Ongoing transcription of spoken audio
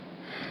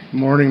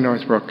Morning,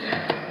 Northbrook.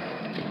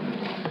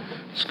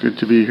 It's good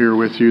to be here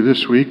with you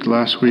this week.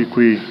 Last week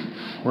we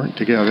weren't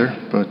together,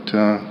 but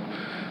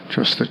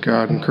trust that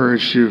God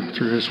encouraged you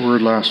through His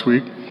Word last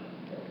week.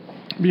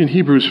 I'll be in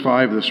Hebrews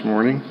 5 this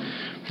morning,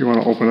 if you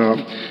want to open it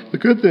up. The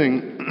good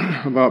thing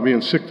about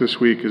being sick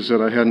this week is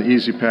that I had an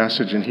easy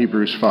passage in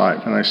Hebrews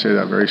 5, and I say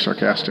that very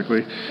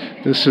sarcastically.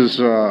 This is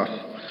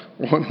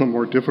one of the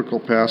more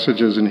difficult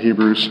passages in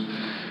Hebrews,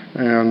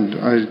 and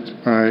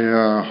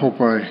I hope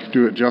I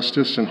do it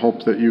justice and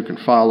hope that you can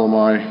follow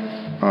my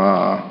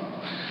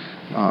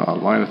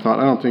line of thought.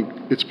 I don't think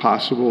it's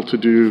possible to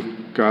do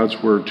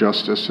God's Word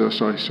justice,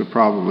 so I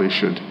probably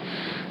should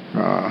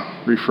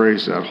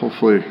rephrase that.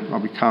 Hopefully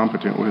I'll be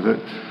competent with it,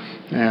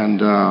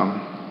 and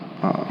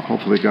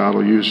hopefully God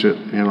will use it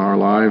in our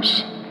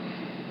lives.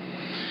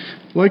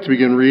 I'd like to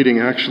begin reading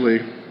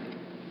actually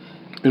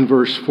in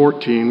verse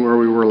 14 where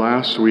we were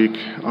last week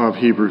of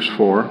Hebrews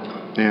 4.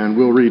 And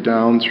we'll read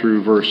down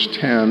through verse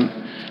 10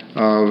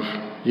 of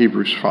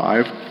Hebrews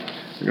 5.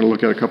 We're going to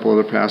look at a couple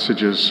other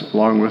passages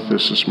along with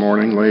this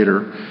morning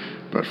later.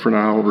 But for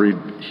now, we'll read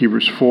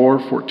Hebrews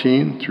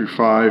 4:14 through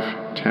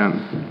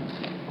 5:10.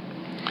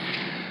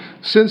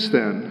 Since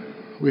then,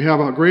 we have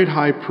a great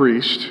high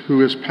priest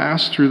who has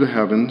passed through the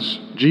heavens,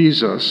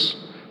 Jesus,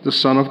 the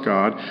Son of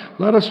God.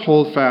 Let us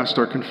hold fast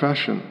our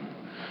confession.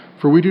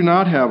 For we do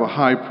not have a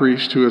high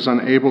priest who is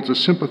unable to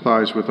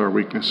sympathize with our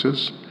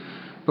weaknesses,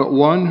 but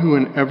one who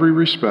in every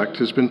respect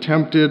has been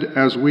tempted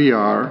as we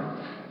are,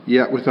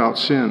 yet without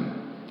sin.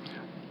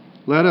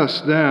 Let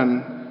us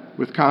then,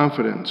 with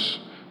confidence,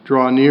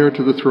 draw near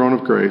to the throne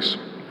of grace,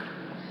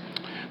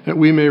 that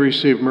we may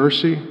receive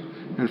mercy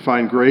and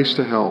find grace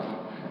to help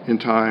in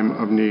time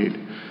of need.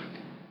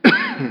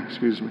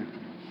 Excuse me.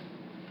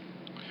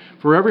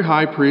 For every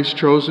high priest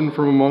chosen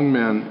from among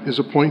men is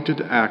appointed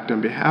to act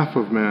on behalf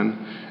of men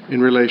in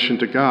relation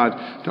to God,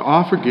 to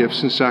offer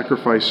gifts and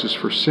sacrifices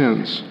for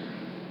sins.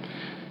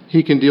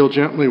 He can deal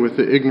gently with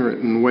the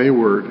ignorant and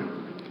wayward,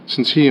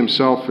 since he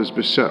himself is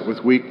beset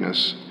with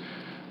weakness.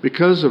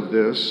 Because of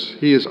this,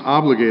 he is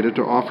obligated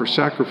to offer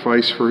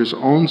sacrifice for his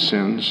own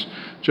sins,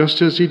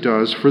 just as he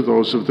does for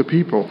those of the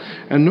people.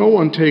 And no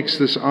one takes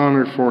this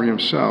honor for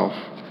himself,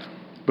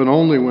 but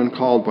only when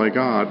called by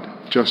God,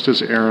 just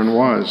as Aaron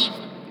was.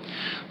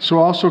 So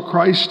also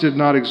Christ did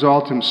not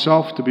exalt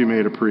himself to be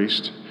made a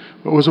priest,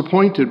 but was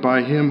appointed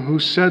by him who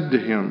said to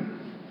him,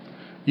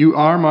 "You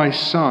are my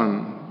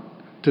son.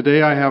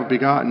 Today I have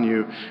begotten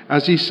you."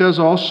 As he says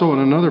also in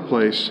another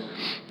place,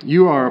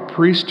 "You are a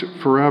priest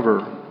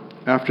forever,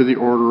 after the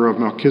order of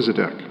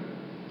Melchizedek."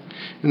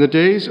 In the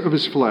days of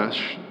his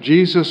flesh,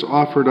 Jesus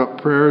offered up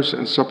prayers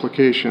and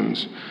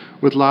supplications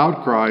with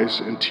loud cries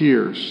and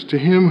tears to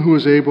him who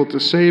was able to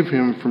save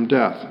him from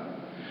death.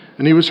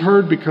 And he was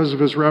heard because of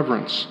his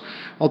reverence.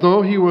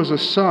 Although he was a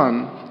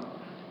son,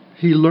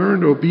 he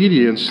learned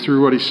obedience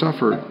through what he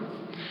suffered.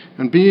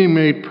 And being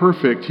made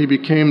perfect, he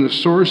became the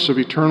source of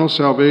eternal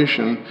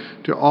salvation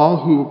to all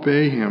who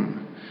obey him,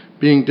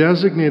 being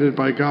designated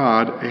by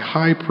God a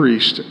high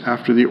priest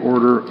after the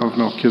order of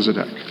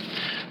Melchizedek.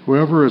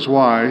 Whoever is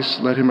wise,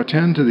 let him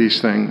attend to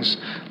these things.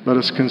 Let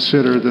us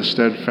consider the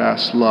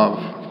steadfast love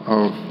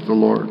of the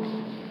Lord.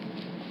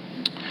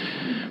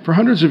 For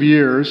hundreds of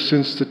years,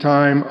 since the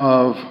time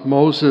of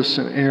Moses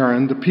and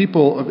Aaron, the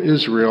people of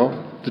Israel,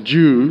 the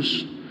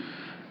Jews,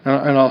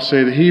 and I'll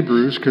say the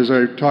Hebrews, because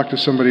I talked to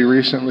somebody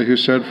recently who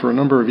said for a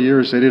number of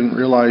years they didn't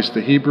realize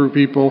the Hebrew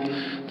people,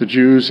 the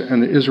Jews,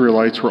 and the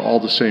Israelites were all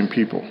the same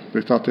people.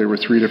 They thought they were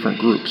three different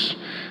groups.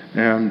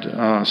 And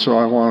so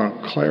I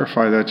want to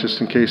clarify that just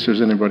in case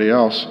there's anybody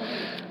else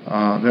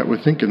that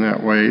would think in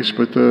that ways.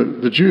 But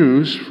the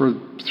Jews,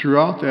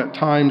 throughout that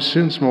time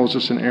since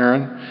Moses and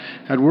Aaron,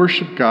 had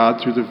worshiped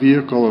God through the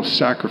vehicle of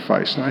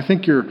sacrifice. And I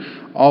think you're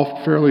all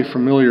fairly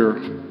familiar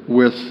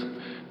with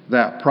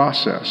that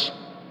process.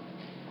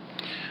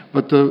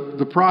 But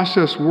the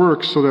process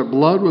works so that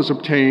blood was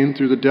obtained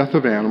through the death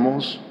of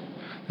animals,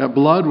 that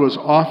blood was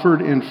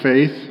offered in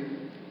faith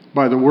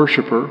by the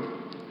worshiper,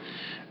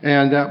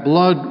 and that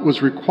blood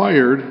was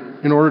required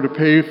in order to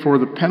pay for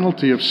the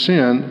penalty of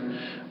sin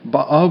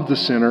of the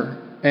sinner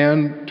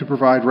and to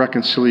provide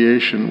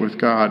reconciliation with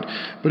God.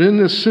 But in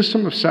this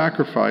system of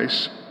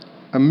sacrifice,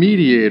 a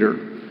mediator,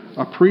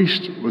 a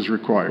priest, was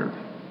required.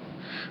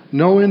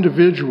 No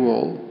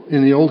individual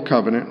in the Old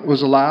Covenant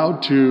was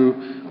allowed to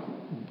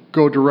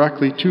go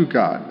directly to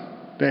God.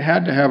 They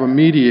had to have a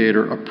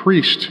mediator, a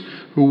priest,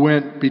 who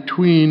went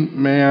between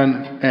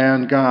man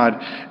and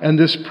God. And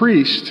this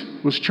priest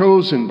was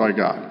chosen by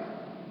God.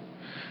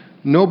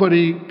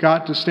 Nobody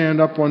got to stand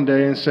up one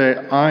day and say,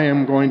 "I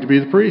am going to be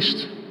the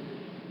priest."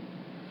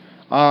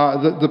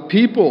 The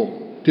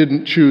people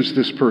didn't choose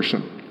this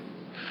person.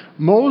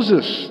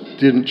 Moses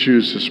didn't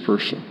choose this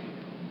person.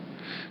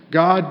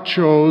 God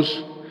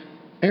chose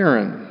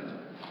Aaron.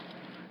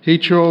 He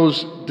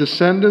chose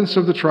descendants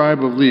of the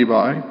tribe of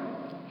Levi,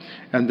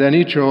 and then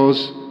he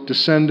chose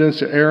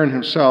descendants of Aaron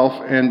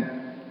himself and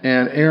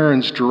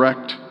Aaron's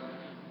direct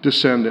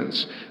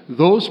descendants.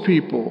 Those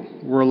people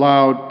were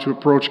allowed to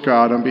approach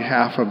God on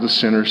behalf of the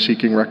sinner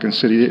seeking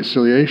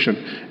reconciliation,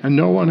 and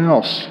no one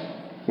else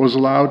was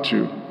allowed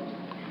to.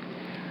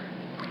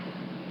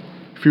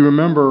 If you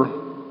remember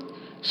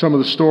some of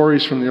the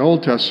stories from the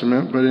Old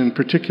Testament, but in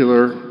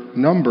particular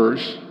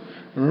Numbers,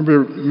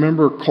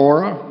 remember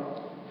Korah,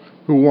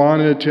 who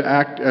wanted to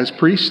act as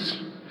priest,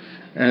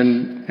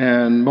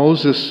 and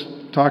Moses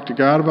talked to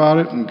God about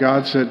it, and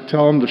God said,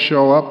 tell him to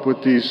show up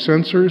with these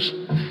censers,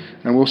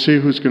 and we'll see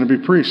who's going to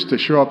be priest. They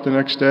show up the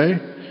next day,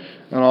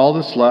 and all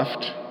that's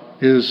left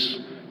is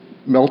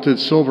melted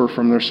silver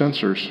from their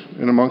censers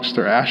and amongst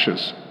their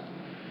ashes,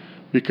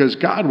 because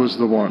God was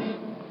the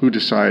one who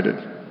decided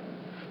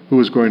who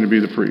was going to be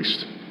the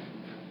priest.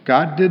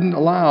 God didn't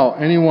allow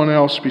anyone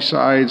else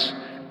besides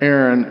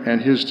Aaron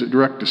and his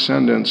direct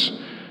descendants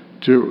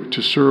to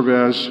serve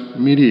as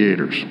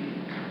mediators.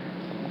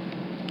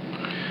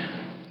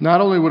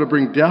 Not only would it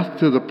bring death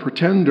to the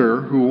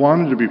pretender who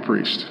wanted to be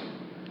priest,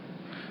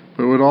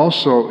 but it would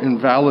also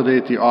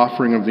invalidate the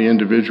offering of the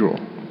individual.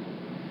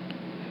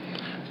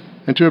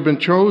 And to have been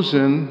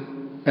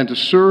chosen and to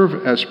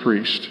serve as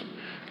priest,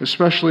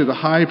 especially the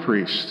high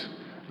priest,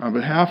 on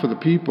behalf of the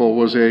people,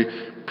 was a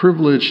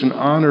privileged and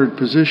honored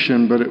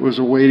position, but it was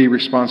a weighty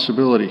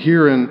responsibility.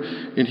 Here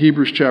in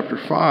Hebrews chapter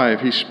 5,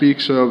 he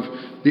speaks of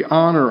the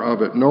honor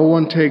of it. No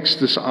one takes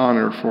this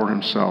honor for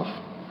himself,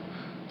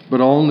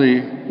 but only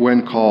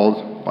when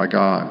called by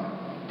God.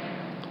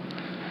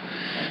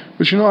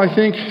 But so I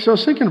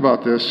was thinking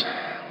about this.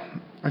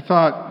 I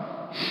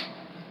thought,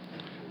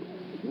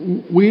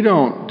 we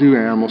don't do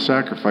animal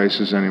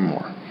sacrifices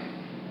anymore.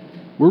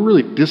 We're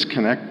really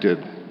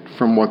disconnected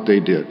from what they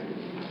did.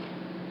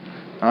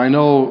 I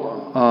know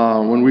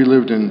when we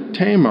lived in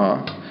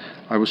Tama,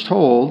 I was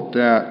told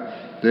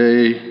that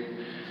the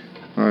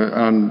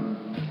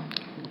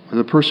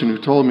person who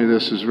told me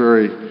this is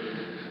very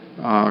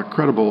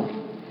credible,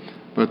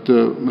 but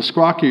the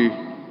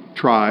Meskwaki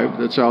tribe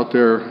that's out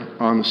there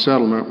on the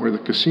settlement where the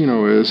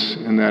casino is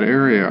in that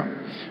area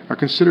are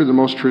considered the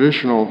most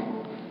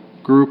traditional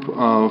group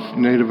of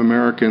Native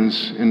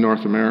Americans in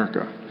North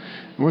America.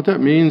 And what that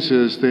means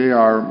is they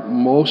are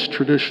most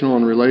traditional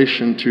in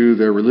relation to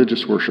their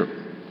religious worship.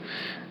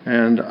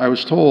 And I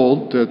was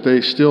told that they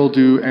still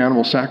do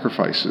animal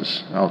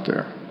sacrifices out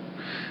there.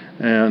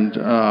 And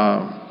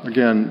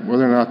again,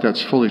 whether or not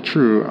that's fully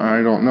true,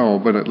 I don't know,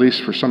 but at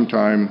least for some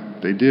time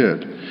they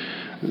did.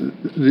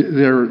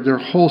 Their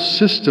whole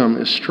system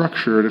is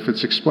structured. If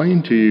it's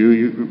explained to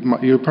you,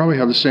 you'll probably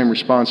have the same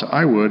response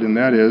I would, and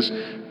that is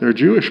they're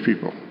Jewish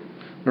people.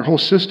 Their whole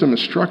system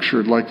is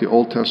structured like the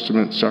Old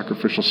Testament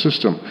sacrificial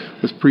system,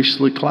 with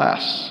priestly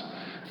class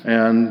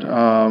and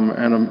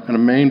a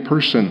main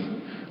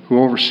person who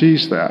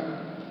oversees that.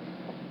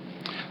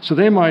 So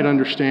they might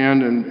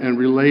understand and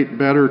relate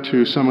better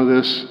to some of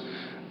this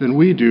than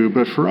we do,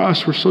 but for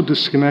us, we're so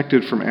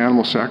disconnected from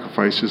animal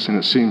sacrifices, and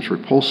it seems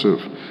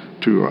repulsive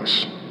to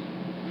us.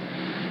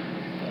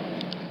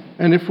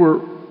 And if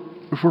we're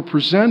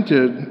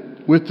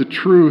presented with the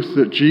truth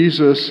that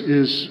Jesus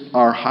is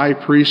our high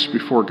priest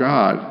before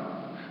God,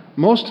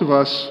 most of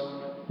us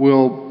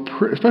will,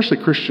 especially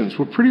Christians,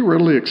 will pretty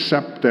readily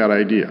accept that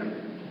idea.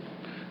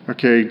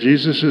 Okay,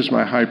 Jesus is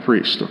my high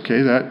priest.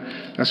 Okay,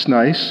 that's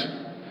nice.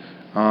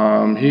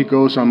 He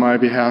goes on my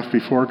behalf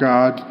before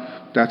God.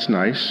 That's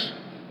nice.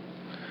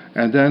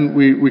 And then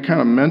we kind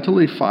of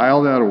mentally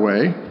file that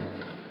away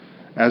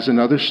as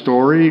another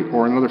story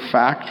or another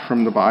fact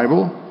from the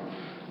Bible,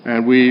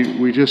 and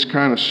we just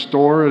kind of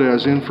store it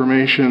as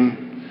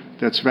information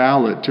that's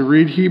valid. To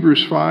read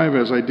Hebrews 5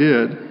 as I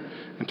did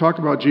and talk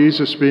about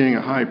Jesus being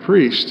a high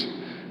priest,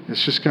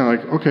 it's just kind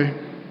of like, okay,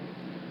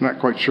 I'm not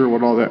quite sure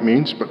what all that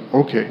means, but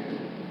okay.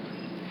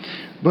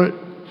 But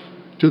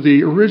to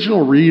the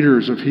original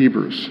readers of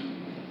Hebrews,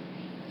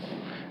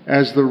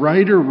 as the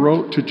writer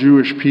wrote to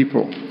Jewish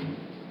people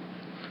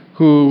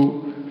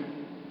who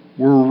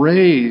were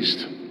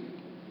raised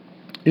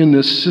in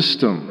this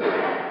system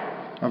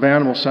of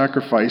animal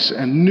sacrifice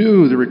and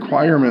knew the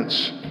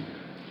requirements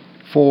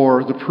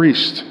for the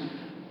priest,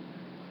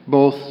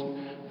 both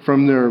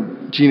from their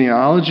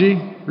genealogy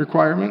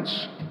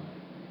requirements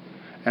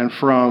and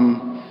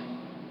from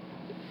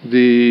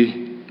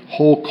the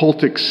whole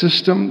cultic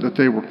system that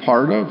they were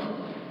part of.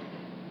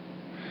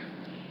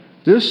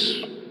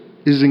 This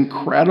is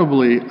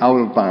incredibly out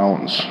of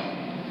bounds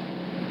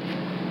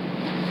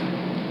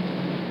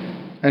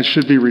and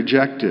should be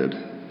rejected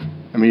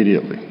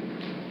immediately.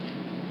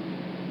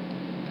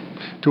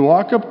 To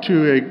walk up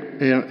to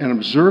an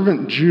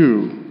observant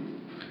Jew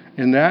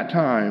in that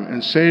time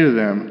and say to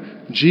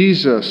them,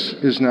 Jesus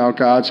is now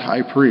God's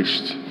high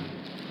priest,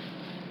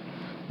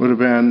 would have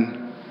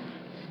been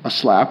a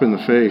slap in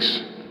the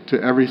face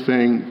to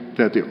everything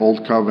that the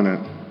Old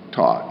Covenant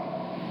taught.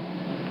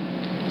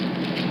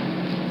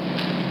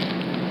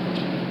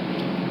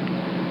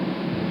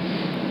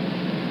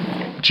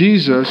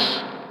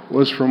 Jesus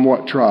was from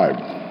what tribe?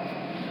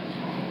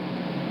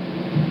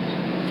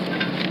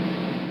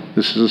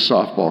 This is a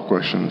softball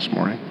question this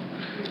morning.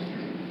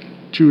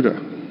 Judah.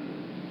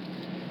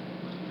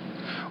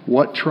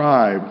 What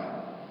tribe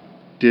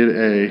did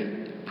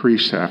a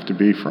priest have to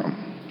be from?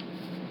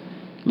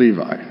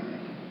 Levi.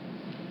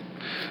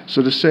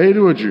 So to say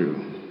to a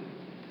Jew,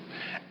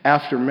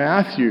 after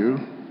Matthew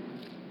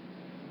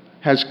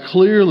has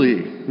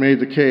clearly made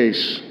the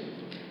case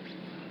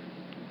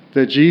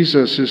that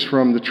Jesus is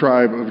from the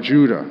tribe of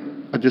Judah,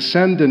 a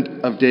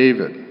descendant of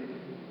David,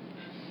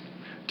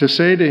 to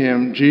say to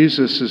him,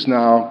 Jesus is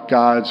now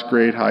God's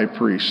great high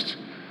priest,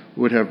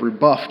 would have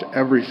rebuffed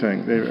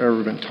everything they've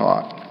ever been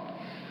taught.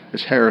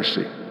 It's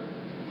heresy.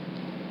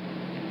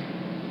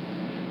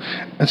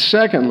 And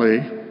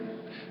secondly,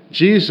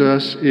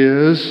 Jesus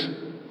is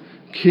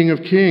King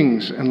of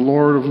Kings and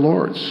Lord of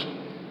Lords.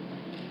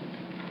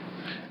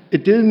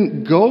 It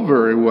didn't go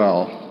very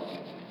well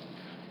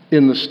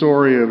in the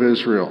story of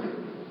Israel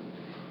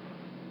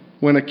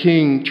when a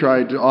king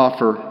tried to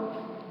offer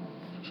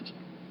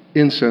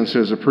incense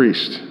as a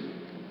priest.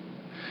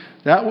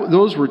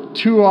 Those were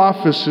two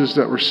offices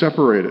that were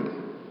separated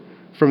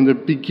from the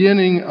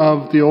beginning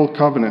of the Old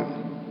Covenant.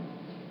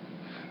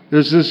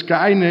 There's this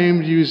guy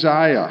named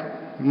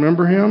Uzziah.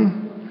 Remember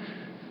him?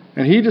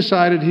 And he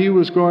decided he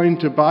was going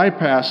to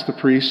bypass the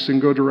priests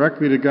and go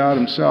directly to God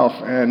himself,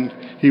 and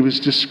he was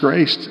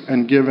disgraced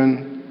and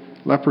given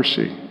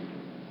leprosy.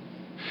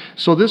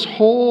 So this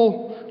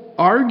whole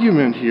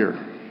argument here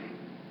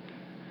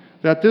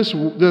that this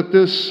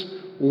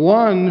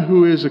one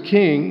who is a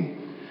king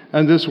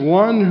and this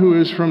one who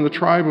is from the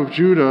tribe of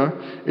Judah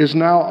is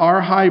now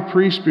our high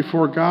priest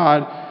before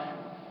God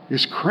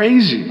is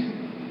crazy.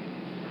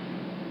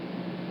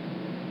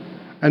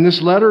 And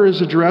this letter is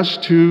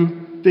addressed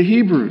to the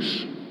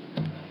Hebrews.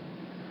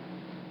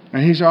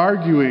 And he's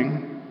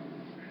arguing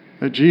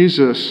that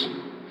Jesus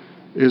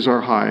is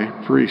our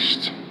high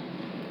priest.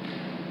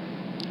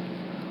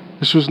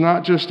 This was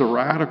not just a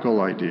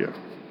radical idea.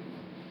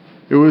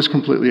 It was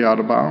completely out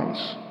of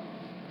bounds.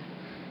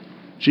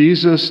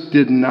 Jesus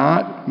did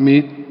not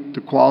meet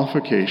the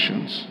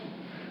qualifications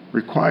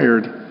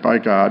required by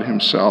God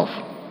himself.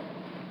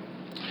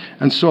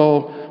 And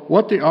so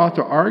what the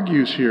author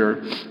argues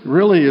here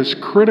really is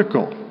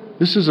critical.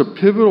 This is a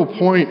pivotal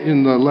point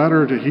in the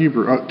letter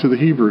to the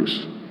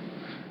Hebrews.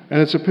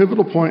 And it's a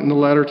pivotal point in the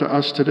letter to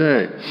us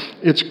today.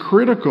 It's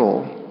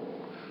critical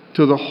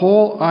to the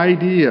whole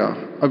idea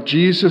of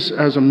Jesus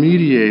as a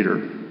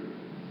mediator,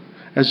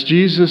 as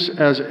Jesus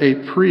as a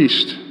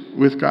priest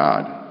with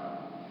God.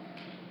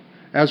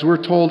 As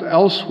we're told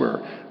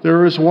elsewhere,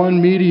 there is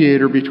one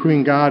mediator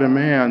between God and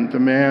man, the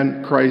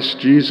man Christ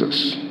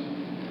Jesus.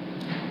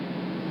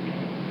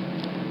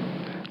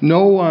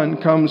 No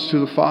one comes to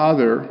the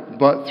Father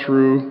but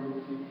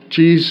through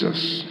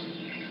Jesus.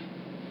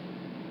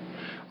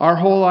 Our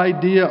whole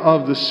idea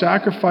of the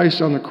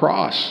sacrifice on the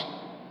cross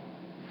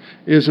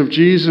is of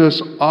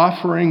Jesus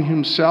offering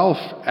himself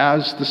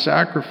as the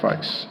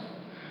sacrifice,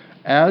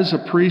 as a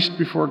priest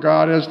before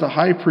God, as the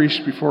high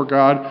priest before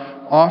God,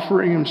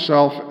 offering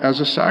himself as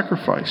a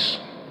sacrifice.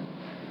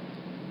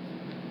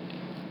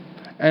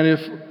 And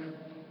if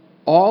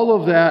all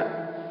of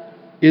that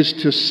is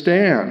to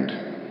stand,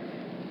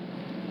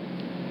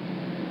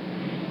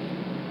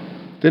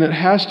 then it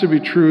has to be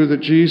true that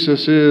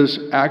Jesus is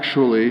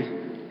actually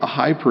a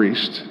high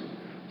priest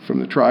from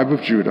the tribe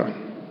of Judah,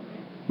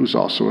 who's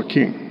also a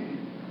king,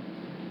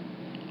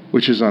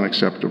 which is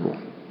unacceptable.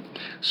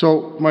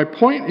 So my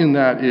point in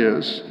that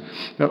is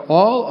that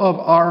all of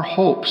our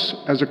hopes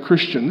as a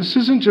Christian, this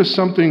isn't just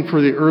something for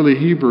the early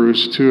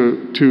Hebrews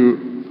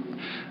to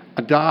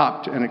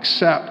adopt and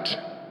accept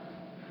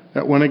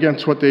that went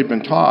against what they'd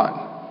been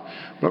taught,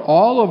 but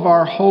all of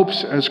our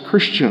hopes as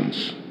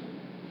Christians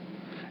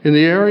in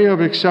the area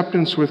of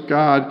acceptance with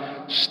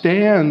God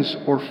stands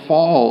or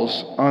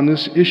falls on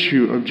this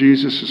issue of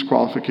Jesus'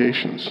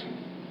 qualifications.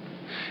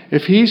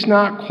 If he's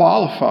not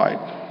qualified,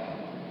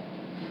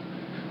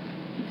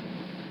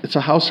 it's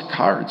a house of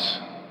cards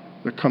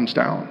that comes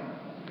down.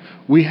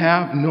 We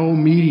have no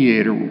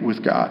mediator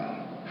with God.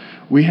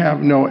 We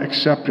have no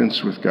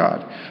acceptance with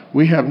God.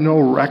 We have no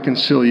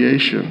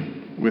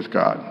reconciliation with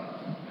God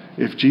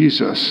if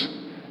Jesus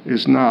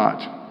is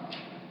not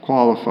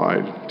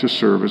qualified to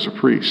serve as a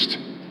priest.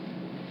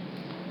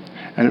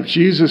 And if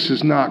Jesus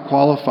is not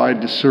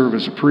qualified to serve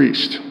as a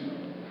priest,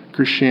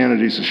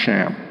 Christianity is a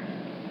sham.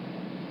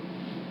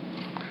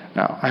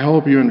 Now, I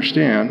hope you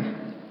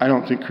understand, I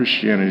don't think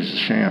Christianity is a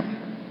sham.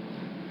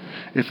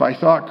 If I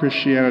thought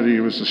Christianity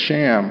was a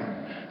sham,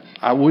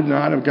 I would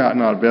not have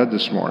gotten out of bed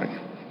this morning,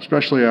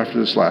 especially after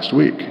this last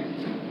week.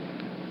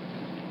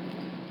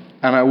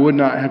 And I would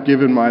not have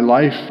given my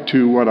life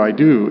to what I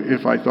do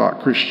if I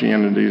thought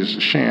Christianity is a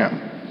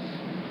sham.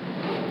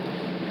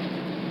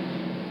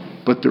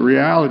 But the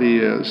reality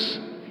is,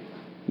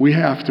 we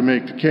have to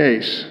make the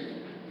case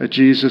that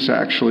Jesus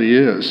actually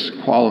is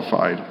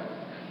qualified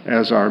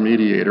as our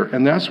mediator.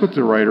 And that's what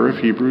the writer of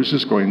Hebrews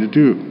is going to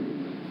do.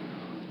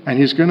 And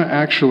he's going to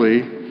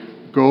actually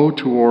go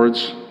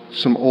towards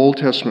some Old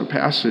Testament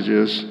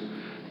passages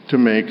to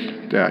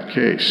make that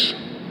case.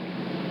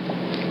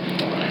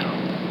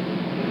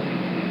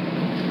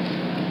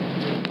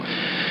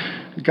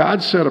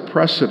 God set a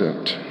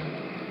precedent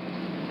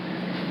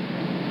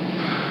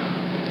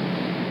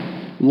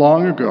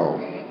Long ago,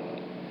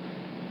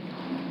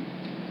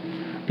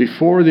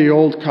 before the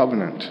Old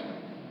Covenant,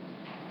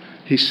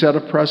 he set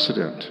a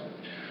precedent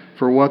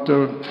for what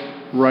the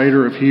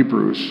writer of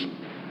Hebrews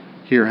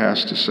here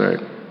has to say.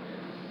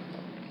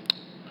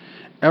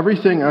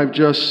 Everything I've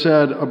just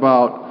said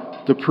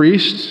about the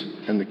priests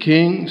and the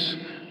kings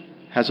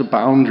has a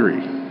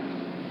boundary.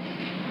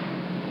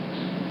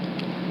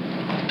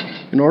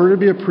 In order to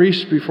be a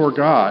priest before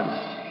God,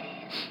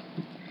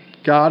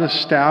 God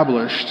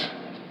established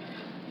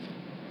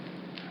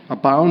a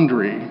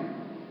boundary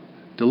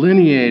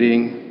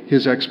delineating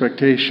his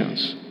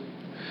expectations.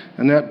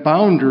 And that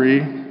boundary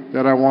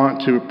that I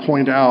want to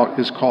point out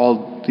is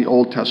called the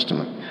Old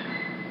Testament.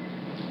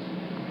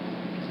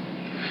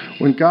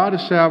 When God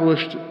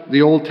established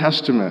the Old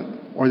Testament,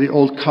 or the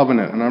Old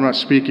Covenant, and I'm not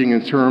speaking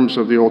in terms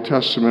of the Old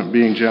Testament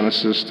being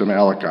Genesis to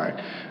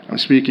Malachi. I'm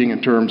speaking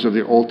in terms of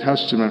the Old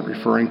Testament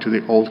referring to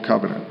the Old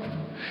Covenant.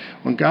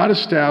 When God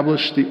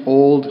established the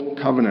Old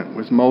Covenant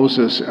with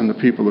Moses and the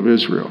people of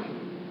Israel,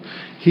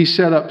 he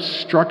set up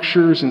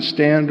structures and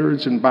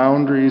standards and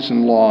boundaries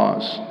and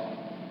laws.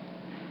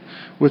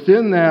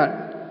 Within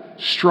that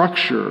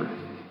structure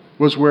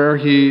was where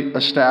he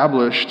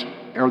established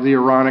the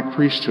Aaronic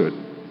priesthood.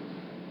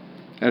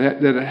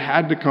 That it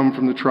had to come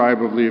from the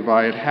tribe of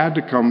Levi. It had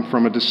to come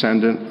from a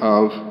descendant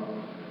of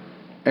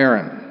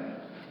Aaron.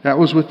 That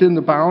was within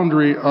the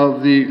boundary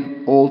of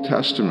the Old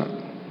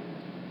Testament.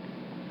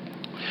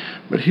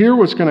 But here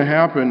what's going to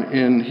happen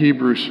in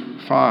Hebrews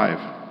 5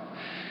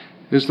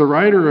 is the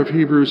writer of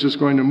Hebrews is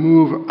going to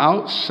move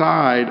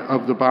outside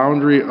of the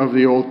boundary of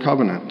the Old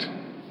Covenant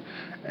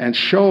and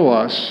show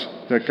us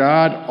that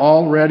God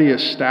already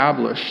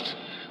established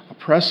a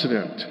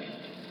precedent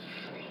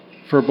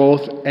for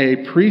both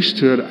a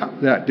priesthood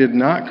that did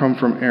not come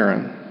from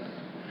Aaron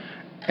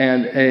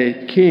and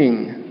a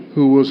king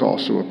who was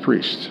also a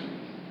priest.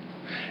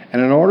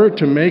 And in order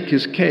to make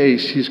his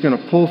case, he's going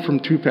to pull from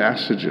two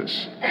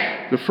passages.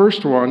 The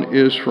first one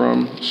is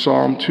from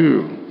Psalm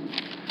 2,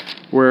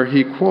 where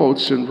he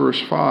quotes in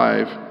verse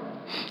 5,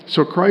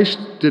 "So Christ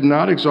did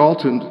not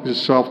exalt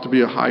himself to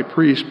be a high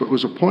priest, but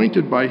was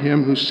appointed by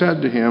him who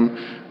said to him,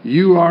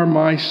 'You are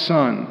my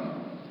son.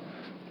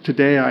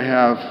 Today I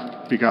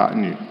have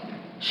begotten you.'"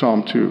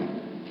 Psalm 2.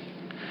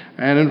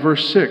 And in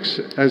verse 6,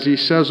 as he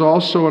says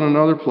also in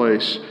another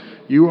place,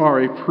 "You are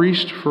a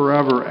priest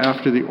forever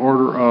after the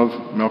order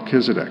of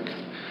Melchizedek."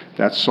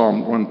 That's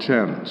Psalm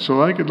 110. So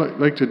what I'd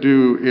like to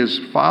do is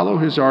follow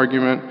his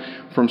argument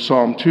from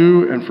Psalm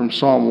 2 and from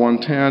Psalm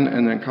 110,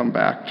 and then come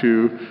back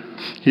to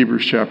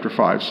Hebrews chapter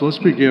 5. So let's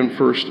begin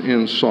first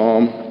in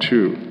Psalm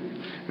 2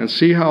 and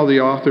see how the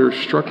author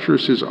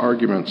structures his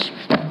arguments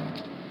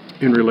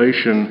in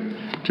relation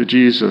to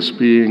Jesus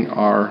being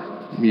our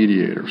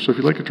mediator. So if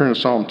you'd like to turn to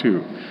Psalm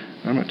 2,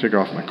 I'm going to take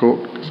off my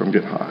coat because I'm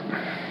getting hot.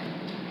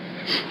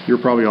 You're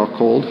probably all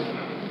cold.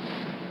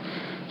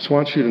 So I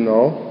want you to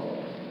know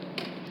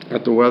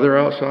that the weather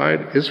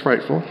outside is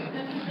frightful,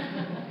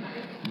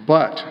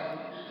 but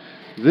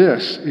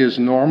this is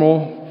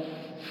normal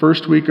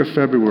first week of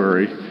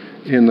February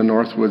in the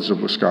Northwoods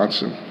of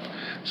Wisconsin.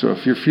 So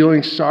if you're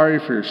feeling sorry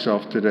for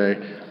yourself today,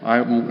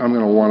 I'm going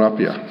to one-up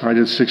you. I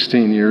did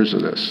 16 years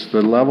of this.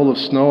 The level of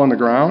snow on the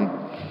ground,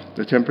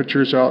 the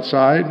temperatures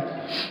outside,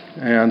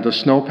 and the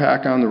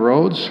snowpack on the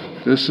roads,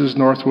 this is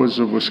Northwoods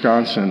of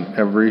Wisconsin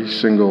every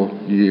single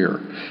year.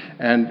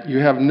 And you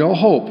have no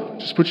hope,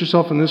 just put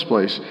yourself in this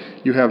place,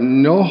 you have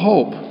no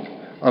hope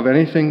of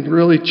anything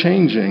really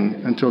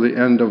changing until the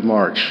end of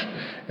March.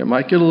 It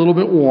might get a little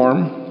bit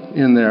warm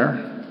in there,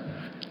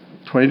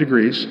 20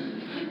 degrees,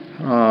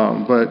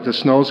 but the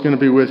snow is going to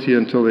be with you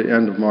until the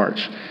end of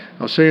March.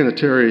 I was saying to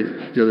Terry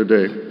the other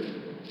day,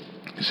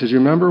 he says, you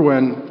remember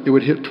when it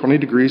would hit 20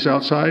 degrees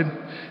outside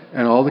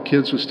and all the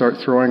kids would start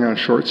throwing on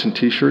shorts and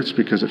t-shirts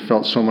because it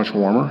felt so much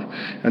warmer?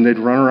 And they'd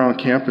run around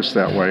campus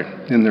that way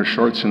in their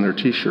shorts and their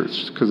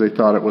t-shirts because they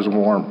thought it was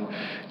warm,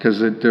 because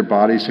their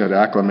bodies had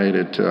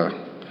acclimated to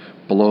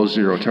below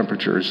zero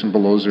temperatures and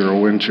below zero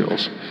wind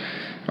chills.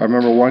 I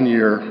remember one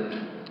year,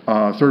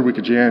 third week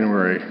of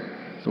January,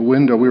 we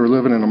were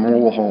living in a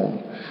mobile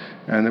home,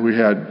 and we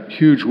had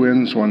huge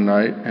winds one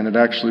night, and it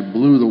actually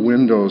blew the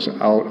windows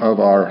out of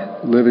our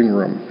living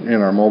room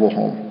in our mobile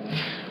home.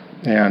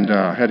 And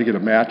I had to get a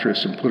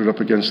mattress and put it up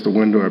against the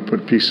window. I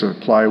put a piece of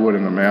plywood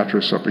and a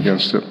mattress up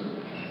against it.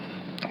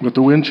 But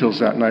the wind chills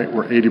that night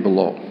were 80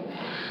 below.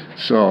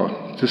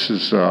 So this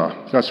is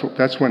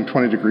that's when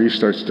 20 degrees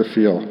starts to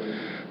feel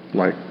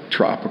like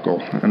tropical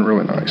and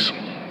really nice.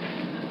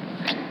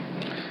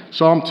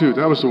 Psalm 2,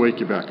 that was to wake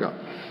you back up.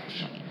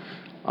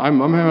 I'm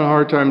having a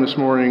hard time this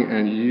morning,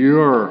 and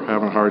you're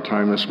having a hard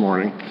time this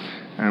morning,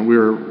 and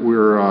we're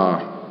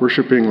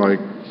worshiping like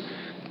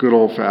good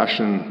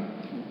old-fashioned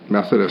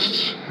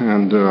Methodists,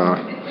 and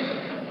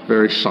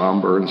very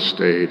somber and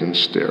staid and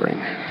staring.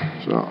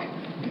 So,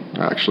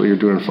 actually, you're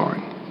doing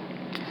fine.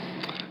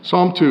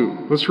 Psalm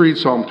 2. Let's read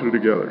Psalm 2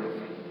 together.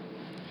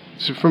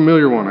 It's a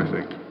familiar one, I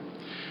think.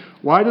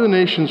 Why do the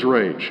nations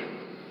rage,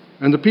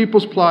 and the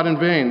peoples plot in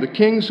vain? The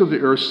kings of the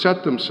earth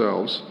set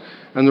themselves,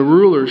 and the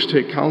rulers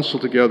take counsel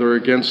together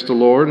against the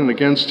Lord and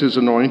against his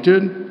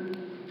anointed,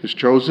 his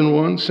chosen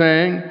one,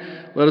 saying,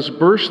 let us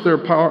burst their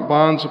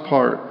bonds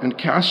apart and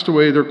cast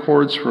away their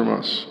cords from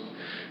us.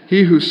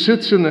 He who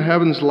sits in the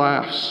heavens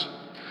laughs.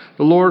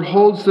 The Lord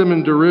holds them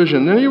in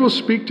derision. Then he will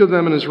speak to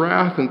them in his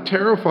wrath and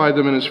terrify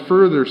them in his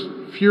further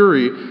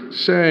fury,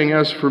 saying,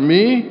 as for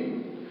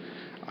me,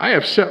 I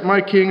have set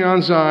my king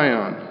on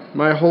Zion,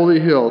 my holy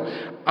hill.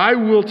 I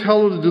will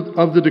tell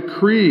of the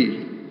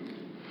decree.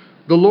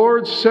 The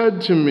Lord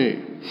said to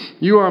me,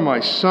 you are my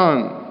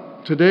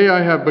son. Today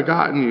I have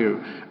begotten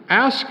you.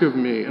 Ask of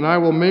me, and I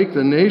will make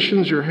the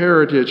nations your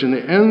heritage and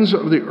the ends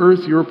of the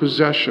earth your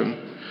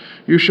possession.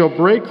 You shall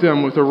break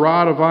them with a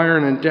rod of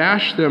iron and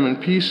dash them in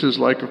pieces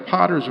like a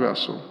potter's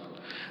vessel.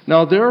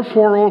 Now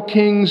therefore, O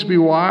kings, be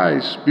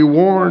wise, be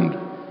warned,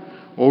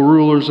 O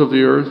rulers of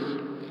the earth.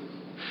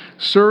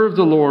 Serve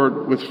the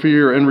Lord with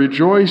fear and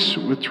rejoice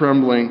with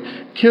trembling.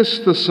 Kiss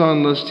the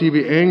Son, lest he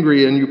be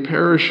angry and you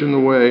perish in the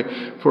way,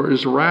 for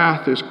his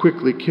wrath is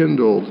quickly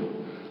kindled.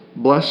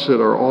 Blessed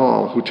are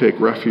all who take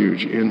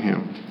refuge in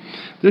him.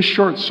 This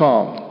short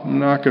psalm, I'm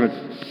not going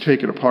to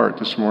take it apart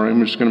this morning.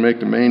 I'm just going to make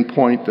the main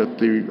point that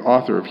the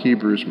author of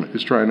Hebrews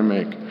is trying to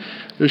make.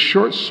 This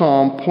short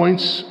psalm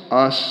points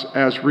us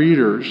as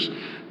readers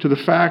to the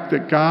fact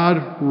that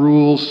God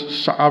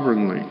rules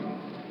sovereignly.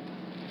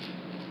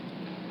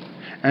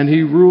 And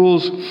he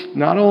rules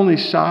not only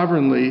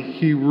sovereignly,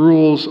 he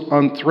rules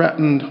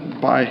unthreatened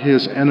by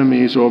his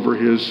enemies over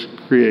his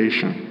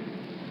creation.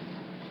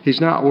 He's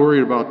not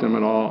worried about them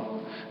at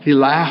all. He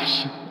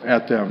laughs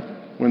at them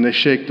when they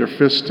shake their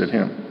fist at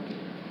him.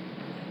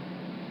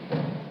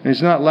 And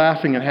he's not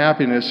laughing in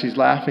happiness, he's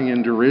laughing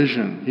in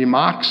derision. He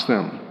mocks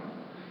them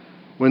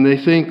when they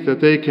think that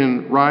they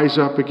can rise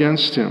up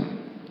against him.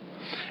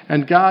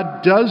 And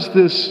God does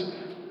this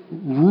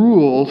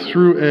rule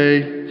through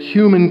a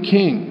human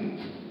king.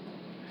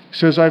 He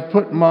says, I've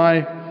put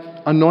my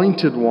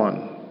anointed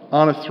one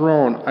on a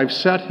throne. I've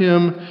set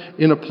him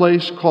in a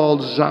place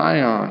called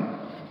Zion.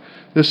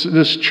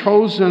 This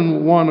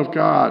chosen one of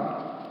God,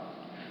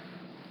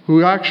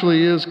 who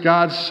actually is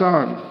God's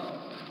Son,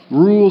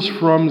 rules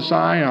from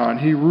Zion.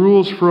 He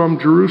rules from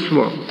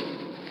Jerusalem.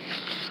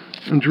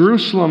 And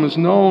Jerusalem is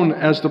known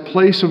as the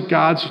place of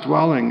God's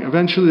dwelling.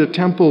 Eventually the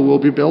temple will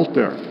be built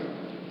there.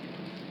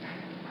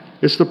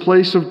 It's the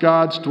place of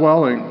God's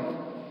dwelling.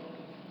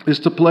 It's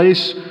the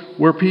place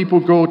where people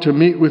go to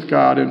meet with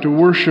God and to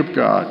worship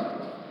God.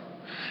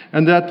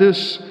 And that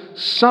this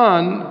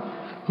Son,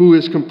 who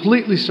is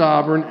completely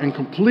sovereign and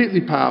completely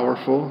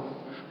powerful,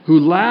 who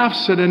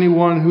laughs at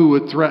anyone who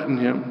would threaten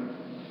him,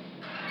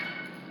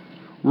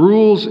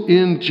 rules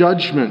in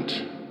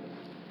judgment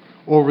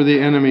over the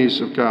enemies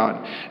of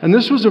God. And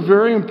this was a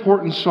very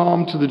important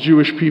psalm to the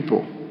Jewish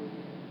people.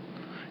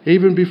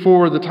 Even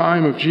before the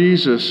time of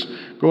Jesus,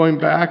 going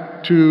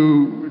back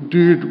to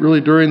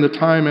really during the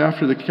time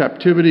after the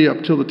captivity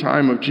up till the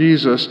time of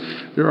Jesus,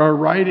 there are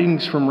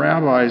writings from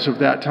rabbis of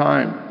that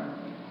time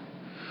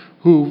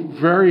who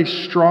very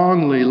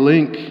strongly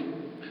link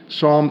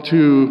Psalm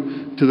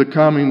 2 to the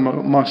coming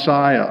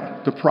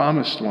Messiah, the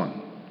promised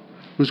one,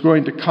 who's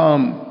going to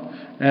come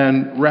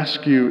and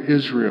rescue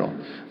Israel.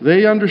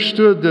 They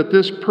understood that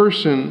this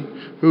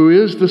person, who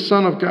is the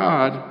Son of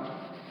God,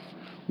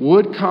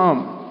 would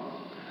come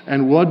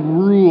and would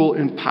rule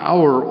in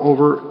power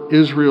over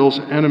Israel's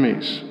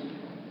enemies.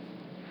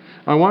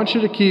 I want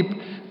you to keep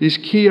these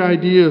key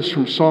ideas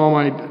from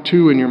Psalm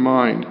 2 in your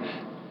mind.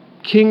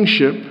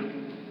 Kingship,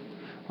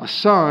 a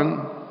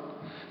son,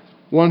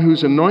 one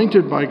who's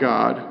anointed by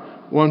God,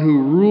 one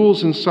who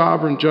rules in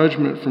sovereign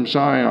judgment from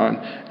Zion,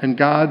 and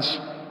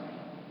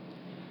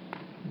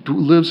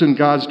lives in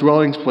God's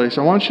dwelling place.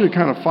 I want you to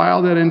kind of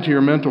file that into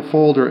your mental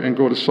folder and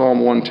go to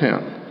Psalm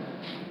 110.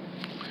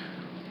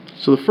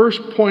 So the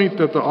first point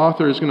that the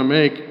author is going to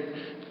make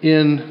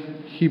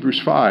in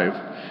Hebrews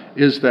 5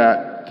 is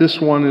that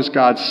this one is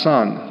God's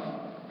Son.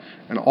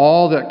 And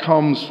all that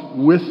comes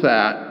with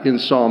that in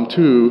Psalm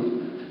 2,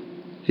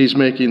 he's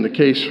making the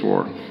case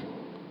for.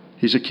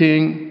 He's a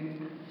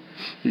king,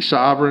 he's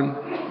sovereign,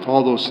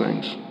 all those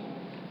things.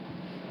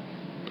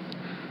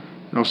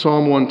 Now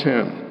Psalm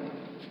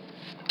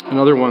 110,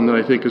 another one that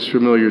I think is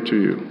familiar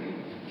to you.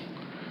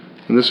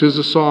 And this is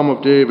a Psalm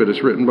of David.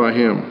 It's written by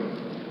him.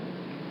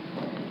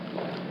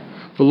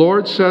 The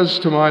Lord says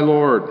to my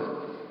Lord,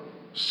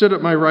 sit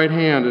at my right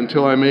hand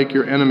until I make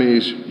your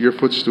enemies your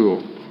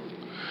footstool.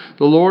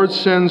 The Lord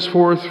sends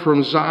forth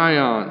from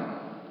Zion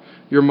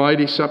your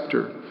mighty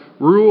scepter.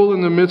 Rule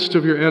in the midst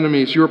of your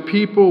enemies. Your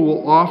people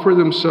will offer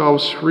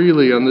themselves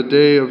freely on the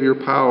day of your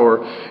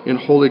power in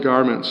holy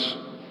garments.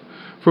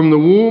 From the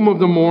womb of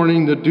the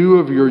morning, the dew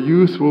of your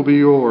youth will be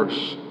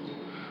yours.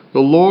 The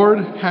Lord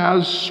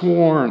has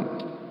sworn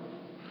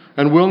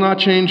and will not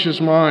change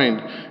his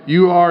mind.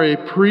 You are a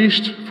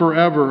priest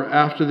forever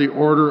after the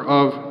order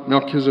of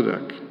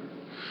Melchizedek.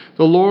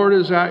 The Lord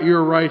is at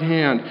your right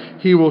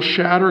hand. He will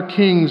shatter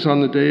kings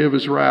on the day of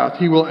his wrath.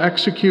 He will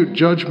execute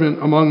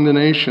judgment among the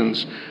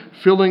nations,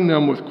 filling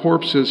them with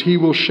corpses. He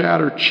will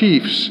shatter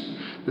chiefs.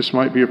 This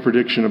might be a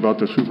prediction about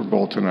the Super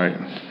Bowl tonight.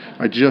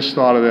 I just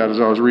thought of that as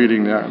I was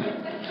reading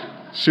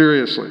that.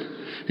 Seriously.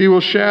 He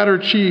will shatter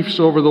chiefs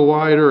over the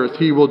wide earth.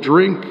 He will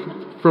drink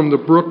from the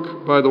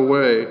brook by the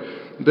way.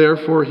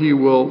 Therefore he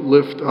will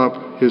lift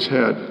up his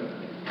head.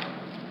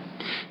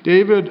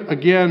 David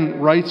again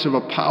writes of a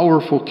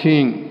powerful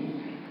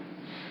king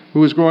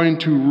who is going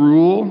to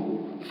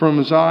rule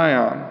from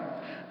Zion.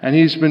 And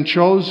he's been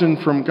chosen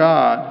by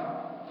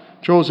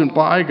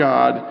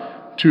God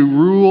to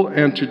rule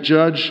and to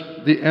judge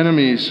the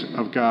enemies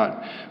of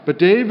God. But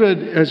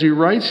David, as he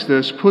writes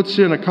this, puts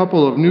in a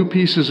couple of new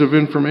pieces of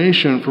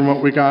information from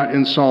what we got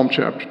in Psalm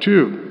chapter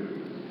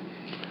 2.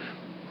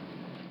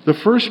 The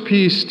first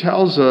piece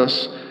tells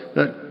us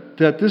that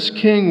this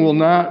king will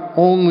not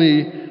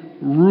only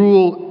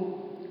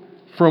rule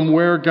from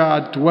where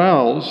God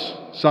dwells,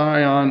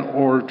 Zion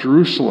or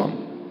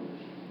Jerusalem,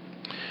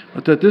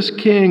 but that this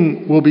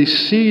king will be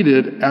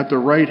seated at the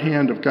right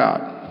hand of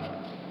God.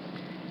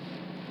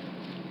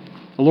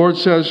 The Lord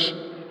says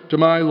to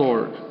my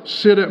Lord,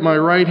 sit at my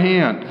right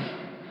hand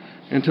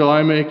until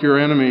I make your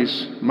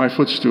enemies my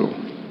footstool.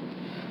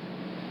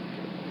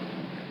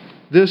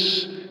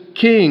 This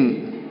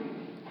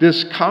king,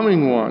 this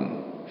coming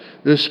one,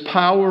 this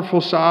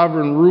powerful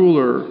sovereign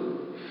ruler,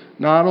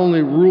 not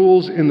only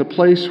rules in the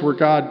place where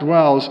God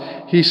dwells,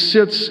 he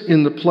sits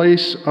in the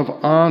place of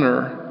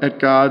honor at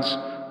God's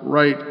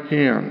right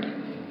hand.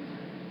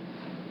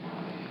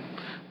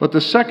 But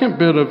the second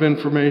bit of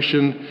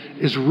information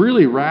is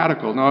really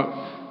radical.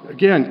 Now,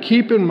 again,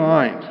 keep in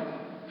mind,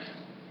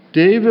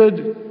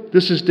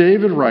 this is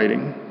David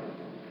writing.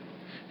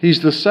 He's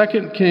the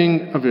second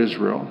king of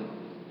Israel.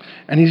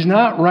 And he's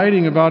not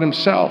writing about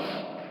himself.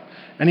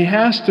 And he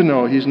has to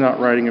know he's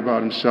not writing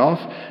about himself.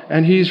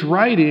 And he's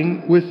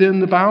writing within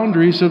the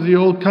boundaries of the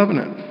Old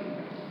Covenant.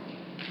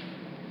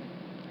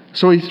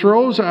 So he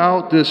throws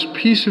out this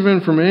piece of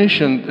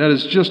information that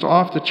is just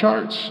off the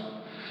charts,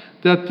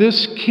 that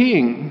this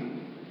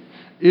king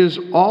is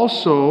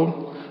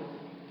also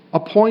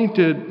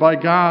appointed by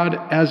God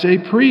as a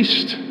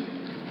priest.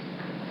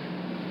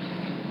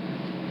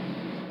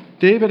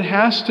 David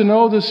has to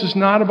know this is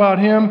not about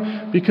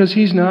him because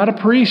he's not a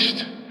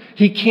priest.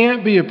 He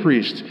can't be a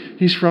priest.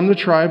 He's from the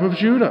tribe of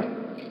Judah.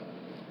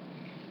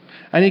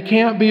 And he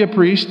can't be a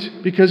priest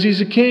because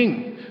he's a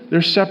king.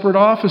 They're separate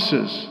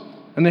offices.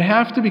 And they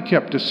have to be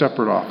kept as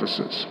separate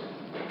offices.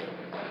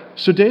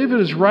 So David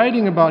is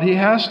writing about, he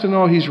has to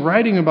know he's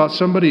writing about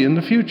somebody in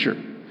the future,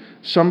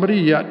 somebody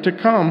yet to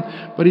come,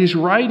 but he's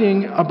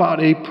writing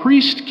about a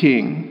priest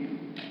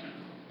king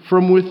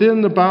from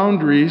within the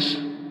boundaries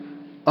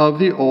of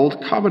the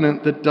Old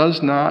Covenant that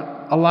does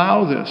not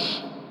allow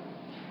this.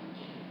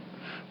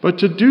 But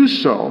to do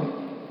so,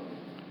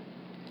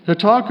 to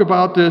talk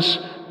about this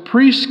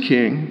priest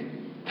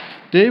king,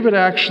 David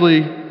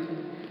actually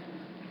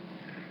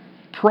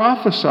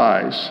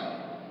prophesies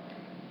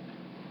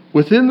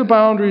within the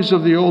boundaries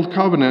of the Old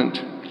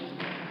Covenant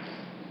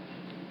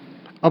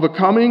of a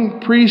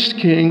coming priest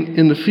king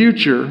in the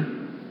future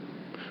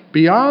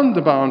beyond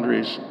the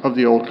boundaries of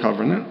the Old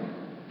Covenant.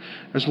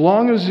 As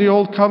long as the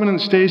Old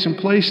Covenant stays in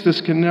place,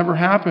 this can never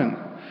happen.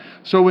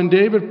 So when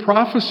David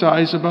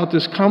prophesies about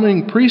this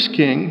coming priest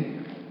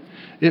king,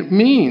 it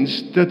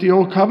means that the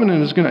Old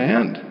Covenant is going to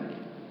end.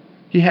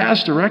 He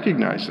has to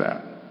recognize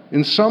that.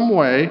 In some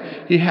way,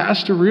 he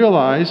has to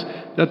realize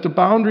that the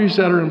boundaries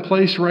that are in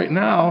place right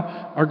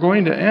now are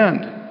going to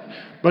end.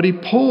 But he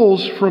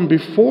pulls from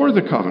before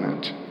the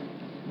covenant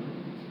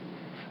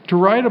to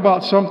write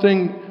about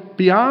something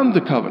beyond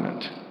the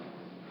covenant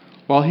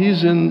while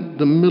he's in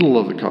the middle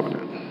of the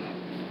covenant.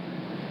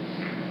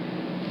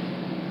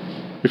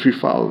 If you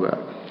follow that.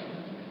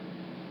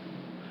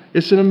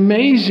 It's an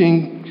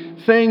amazing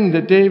thing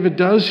that David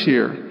does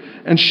here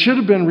and should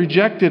have been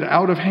rejected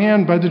out of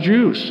hand by the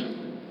Jews.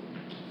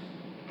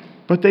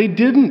 But they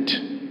didn't.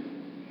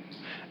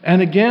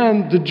 And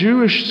again, the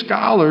Jewish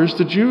scholars,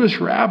 the Jewish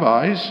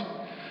rabbis,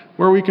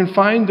 where we can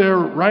find their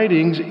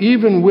writings,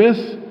 even with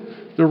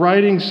the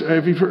writings,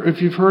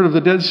 if you've heard of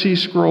the Dead Sea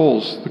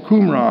Scrolls, the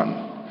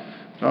Qumran,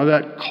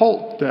 that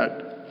cult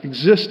that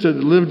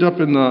existed, lived up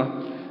in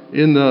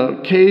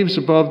the caves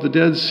above the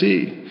Dead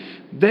Sea,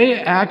 they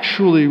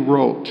actually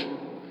wrote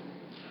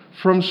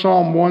from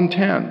Psalm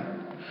 110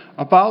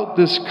 about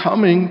this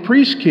coming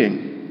priest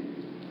king.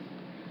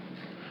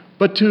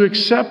 But to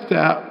accept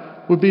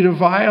that would be to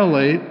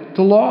violate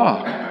the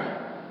law.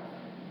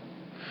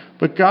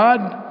 But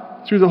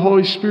God, through the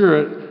Holy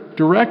Spirit,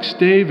 directs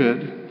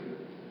David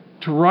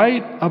to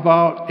write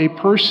about a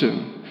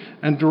person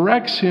and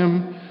directs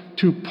him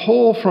to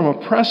pull from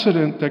a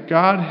precedent that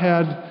God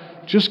had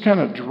just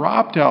kind of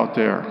dropped out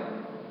there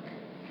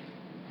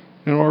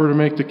in order to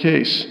make the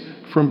case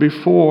from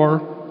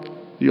before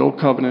the Old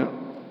Covenant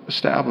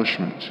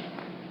establishment.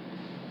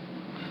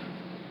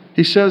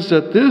 He says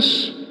that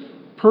this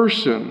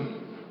person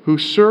who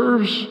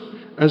serves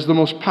as the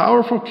most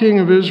powerful king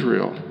of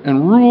Israel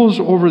and rules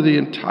over the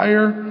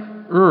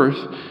entire earth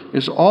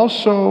is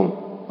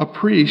also a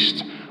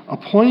priest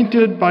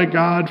appointed by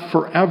God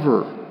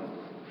forever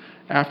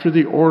after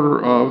the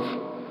order of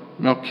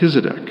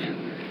Melchizedek.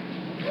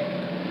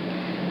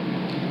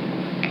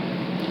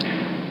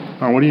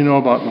 Now, what do you know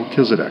about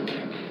Melchizedek?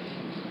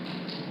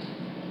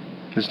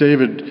 As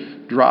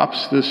David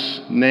drops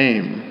this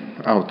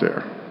name out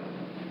there,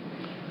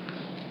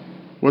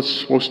 what's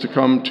supposed to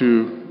come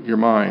to your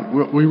mind?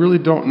 We really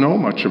don't know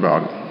much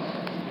about him.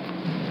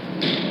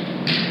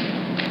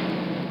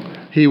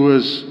 He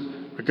was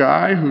a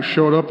guy who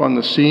showed up on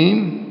the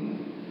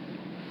scene.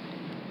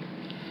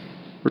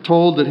 We're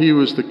told that he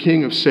was the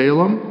king of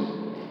Salem,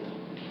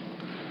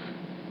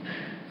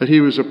 that he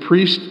was a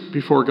priest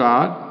before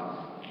God,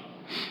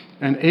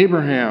 and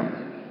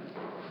Abraham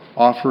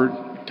offered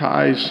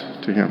tithes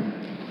to him.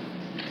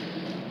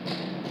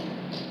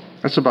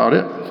 That's about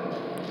it.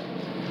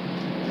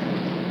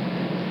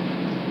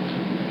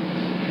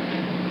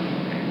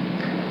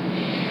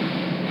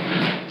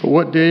 But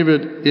what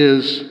David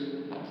is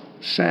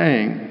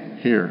saying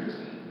here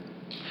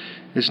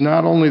is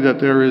not only that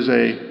there is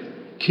a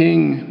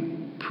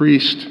king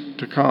priest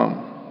to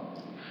come,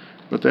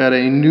 but that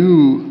a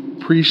new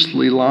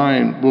priestly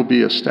line will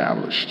be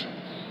established.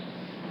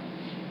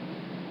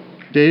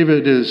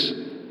 David is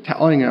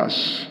telling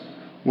us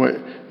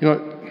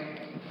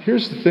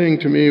here's the thing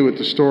to me with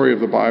the story of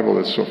the Bible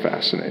that's so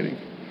fascinating,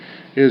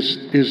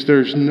 is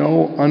there's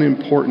no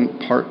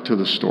unimportant part to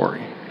the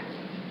story. I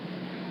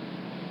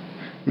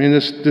mean,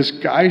 this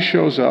guy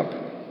shows up.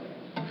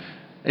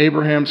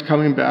 Abraham's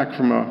coming back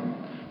from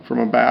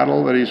a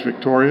battle that he's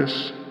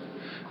victorious,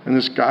 and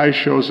this guy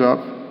shows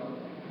up.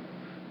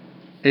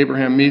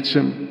 Abraham meets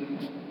him.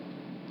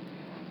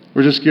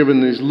 We're just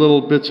given these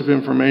little bits of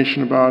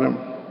information about him.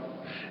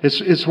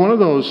 It's one of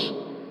those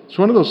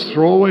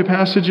throwaway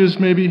passages,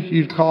 maybe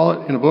you'd call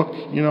it, in a book.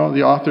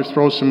 The author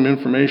throws some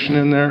information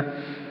in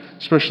there,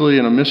 especially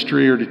in a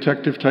mystery or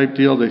detective type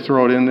deal. They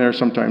throw it in there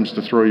sometimes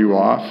to throw you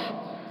off,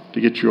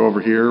 to get you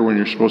over here when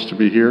you're supposed to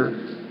be here.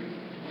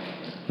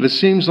 But it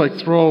seems like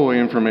throwaway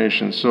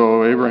information.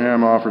 So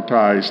Abraham offered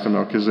tithes to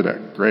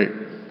Melchizedek. Great.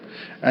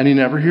 And you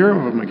never hear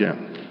of him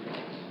again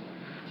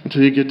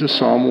until you get to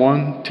Psalm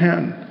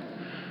 110.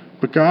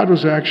 But God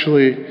was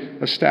actually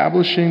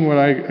establishing what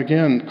I,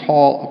 again,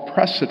 call a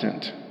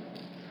precedent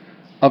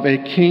of a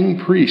king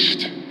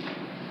priest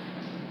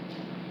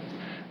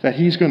that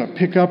he's going to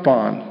pick up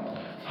on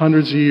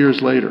hundreds of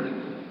years later.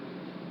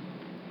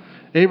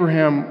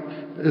 Abraham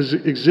has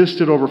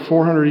existed over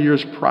 400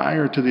 years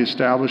prior to the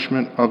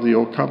establishment of the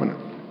Old Covenant.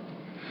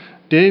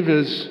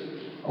 David's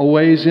a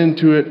ways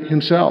into it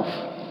himself,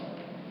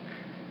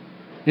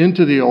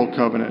 into the Old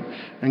Covenant.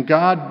 And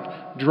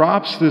God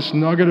drops this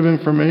nugget of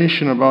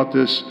information about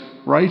this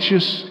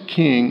righteous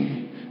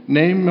king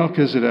named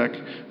Melchizedek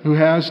who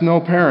has no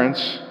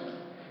parents,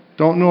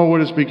 don't know what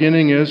his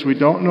beginning is, we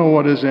don't know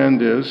what his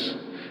end is.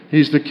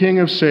 He's the king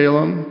of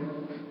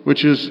Salem,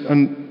 which is,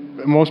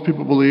 most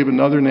people believe,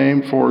 another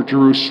name for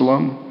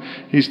Jerusalem.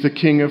 He's the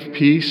king of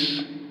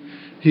peace.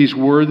 He's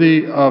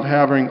worthy of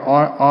having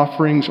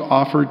offerings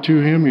offered to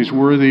him. He's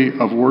worthy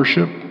of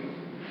worship.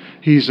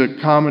 He's a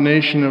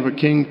combination of a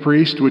king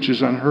priest, which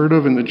is unheard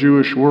of in the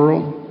Jewish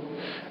world.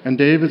 And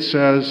David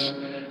says,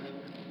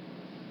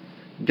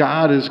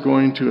 God is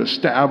going to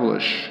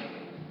establish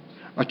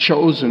a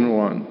chosen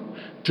one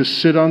to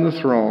sit on the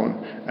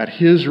throne at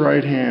his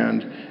right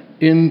hand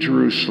in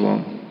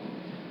Jerusalem,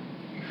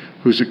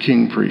 who's a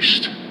king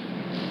priest.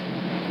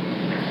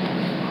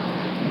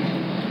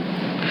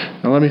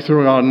 Now let me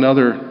throw out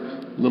another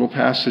little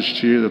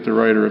passage to you that the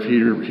writer of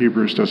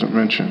Hebrews doesn't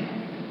mention.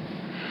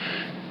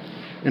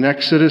 In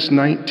Exodus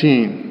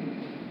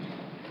 19,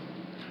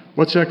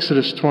 what's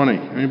Exodus 20?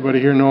 Anybody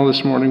here know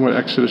this morning what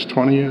Exodus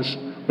 20 is?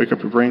 Wake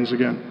up your brains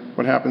again.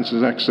 What happens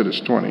in Exodus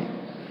 20?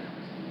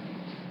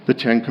 The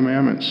Ten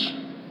Commandments.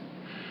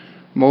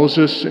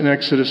 Moses in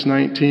Exodus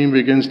 19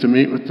 begins to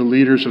meet with the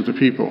leaders of the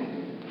people.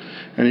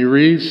 And he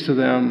reads to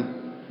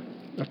them,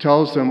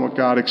 tells them what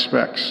God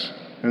expects.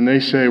 And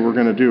they say, we're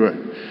going to do it.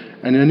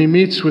 And then he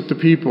meets with the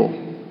people.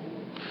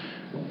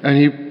 And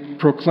he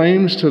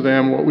proclaims to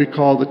them what we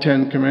call the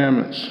Ten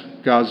Commandments,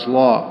 God's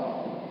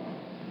law.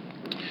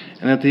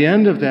 And at the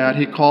end of that,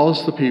 he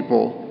calls the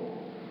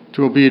people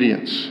to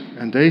obedience.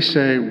 And they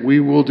say, we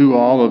will do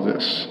all of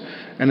this.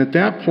 And at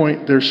that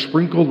point, they're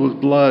sprinkled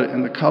with blood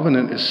and the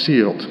covenant is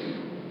sealed.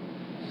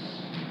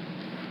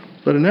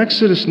 But in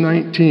Exodus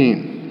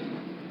 19,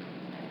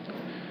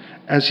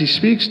 as he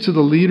speaks to the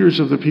leaders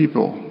of the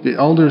people, the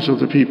elders of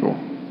the people,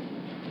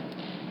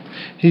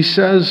 he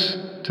says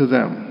to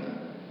them,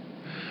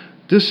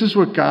 this is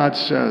what God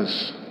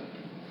says.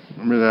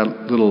 Remember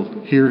that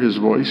little hear his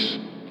voice?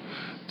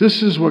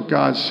 This is what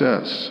God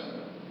says.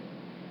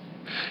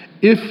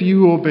 If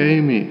you obey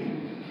me,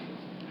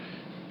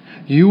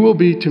 you will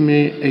be to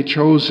me a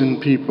chosen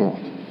people,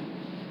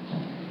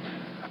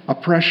 a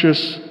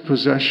precious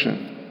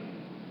possession,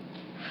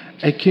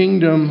 a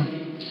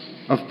kingdom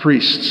of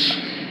priests,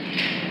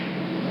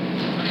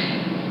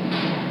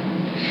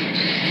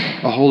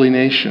 a holy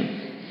nation.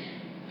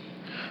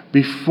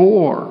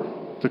 Before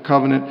the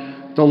covenant,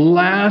 the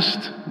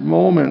last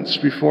moments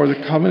before the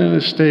covenant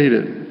is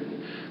stated,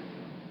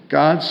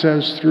 God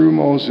says through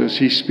Moses,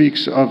 he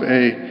speaks of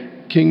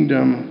a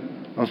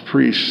kingdom of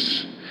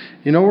priests.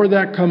 You know where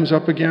that comes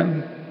up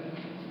again?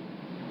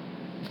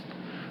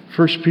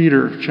 1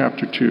 Peter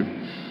chapter 2.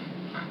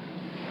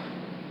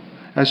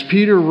 As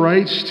Peter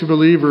writes to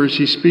believers,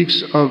 he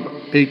speaks of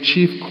a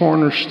chief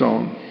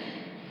cornerstone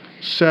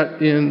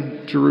set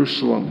in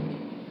Jerusalem.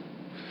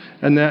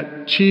 And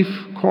that chief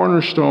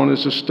cornerstone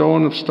is a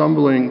stone of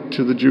stumbling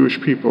to the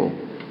Jewish people.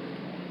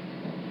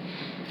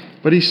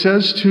 But he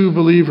says to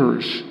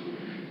believers,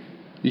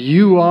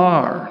 you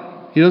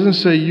are. He doesn't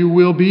say you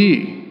will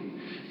be.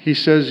 He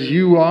says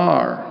you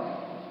are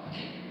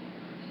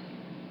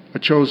a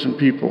chosen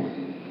people,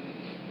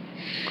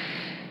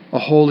 a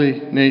holy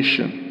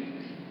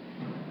nation,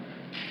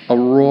 a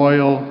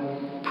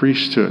royal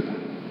priesthood,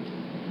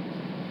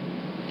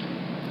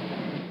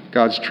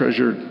 God's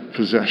treasured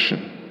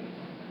possession.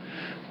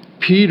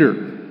 Peter,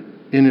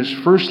 in his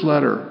first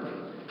letter,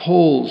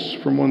 pulls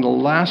from one of the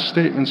last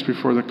statements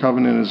before the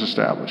covenant is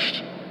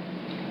established.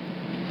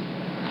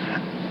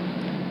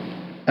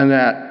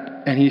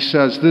 And he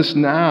says, this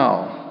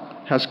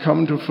now has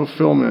come to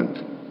fulfillment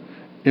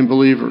in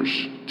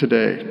believers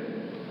today.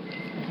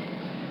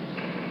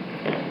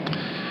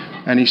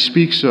 And he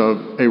speaks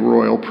of a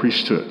royal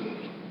priesthood,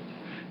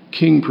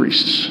 king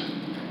priests.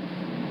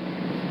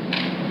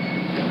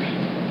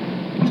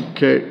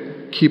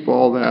 Okay, keep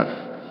all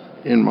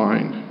that in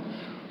mind.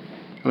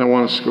 And I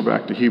want us to go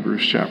back to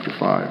Hebrews chapter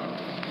 5.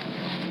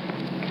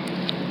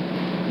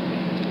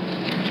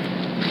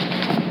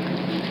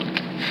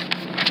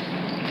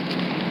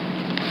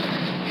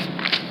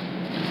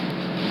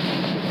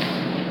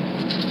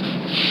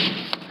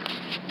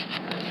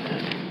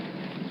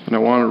 And I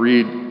want to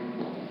read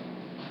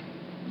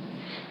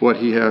what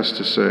he has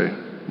to say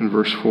in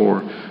verse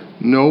 4.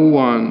 No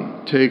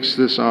one takes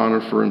this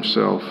honor for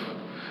himself,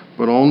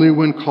 but only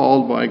when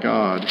called by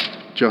God,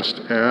 just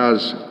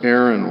as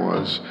Aaron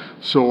was.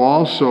 So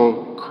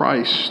also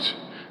Christ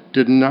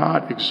did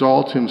not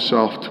exalt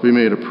himself to be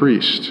made a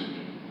priest,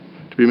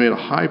 to be made a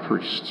high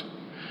priest,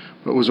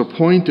 but was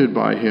appointed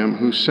by him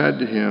who said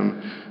to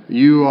him,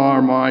 you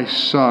are my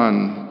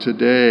son,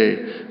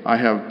 today I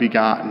have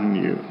begotten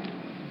you.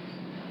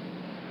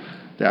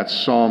 That's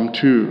Psalm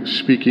 2,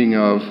 speaking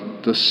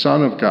of the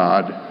Son of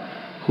God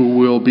who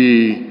will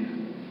be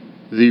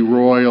the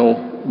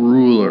royal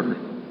ruler,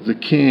 the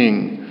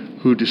king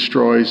who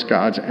destroys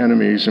God's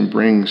enemies and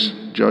brings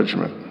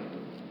judgment.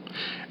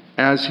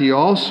 As he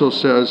also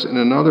says in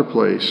another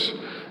place,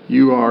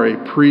 you are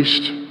a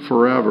priest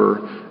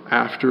forever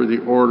after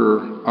the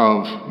order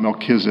of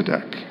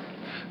Melchizedek,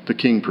 the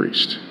king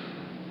priest.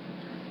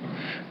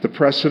 The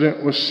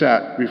precedent was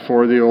set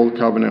before the old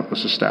covenant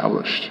was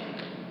established.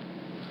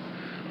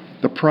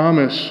 The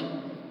promise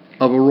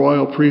of a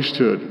royal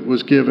priesthood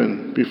was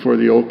given before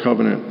the old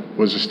covenant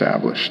was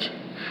established.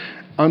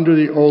 Under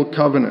the old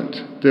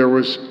covenant, there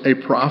was a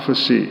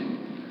prophecy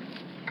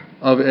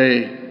of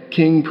a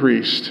king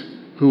priest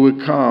who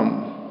would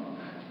come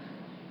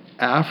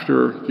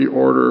after the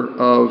order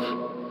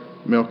of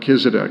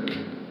Melchizedek.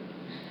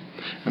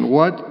 And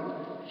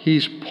what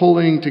he's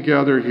pulling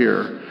together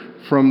here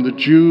from the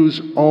Jews'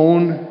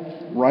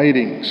 own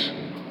writings,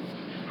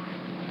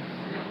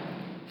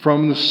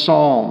 from the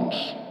Psalms,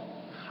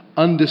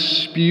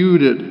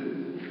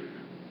 undisputed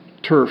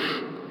turf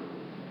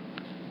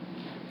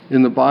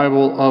in the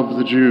Bible of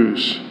the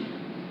Jews.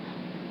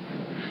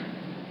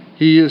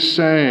 He is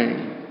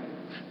saying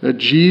that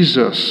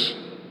Jesus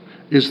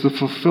is the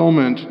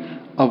fulfillment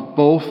of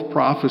both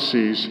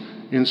prophecies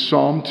in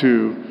Psalm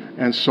 2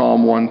 and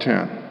Psalm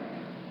 110.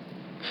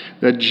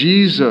 That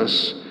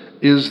Jesus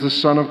is the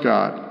Son of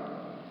God,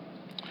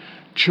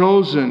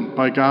 chosen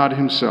by God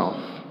himself,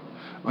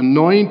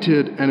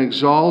 anointed and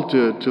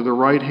exalted to the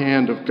right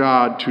hand of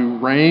God to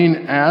reign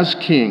as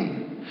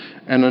king,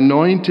 and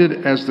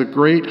anointed as the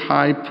great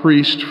high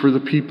priest for the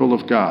people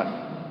of God.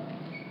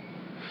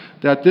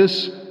 That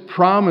this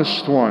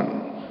promised one,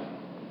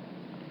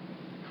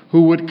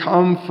 who would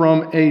come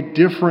from a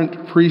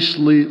different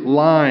priestly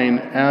line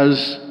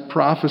as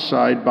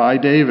prophesied by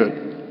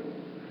David,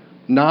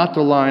 not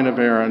the line of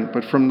Aaron,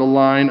 but from the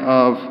line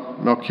of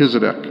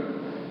Melchizedek.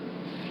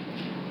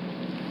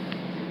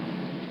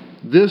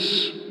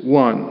 This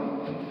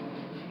one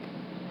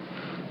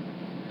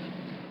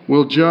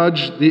will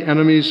judge the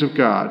enemies of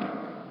God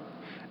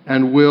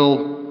and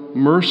will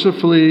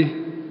mercifully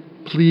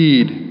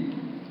plead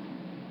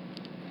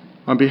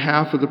on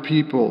behalf of the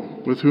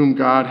people with whom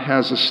God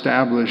has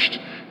established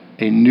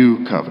a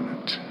new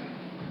covenant.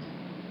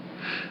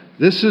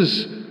 This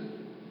is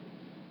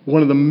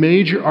one of the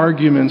major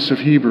arguments of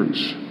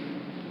Hebrews,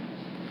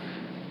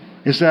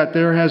 is that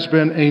there has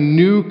been a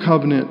new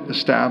covenant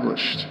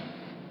established.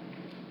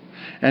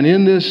 And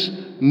in this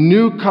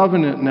new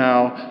covenant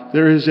now,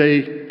 there is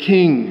a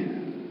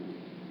king.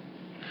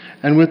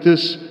 And with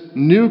this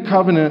new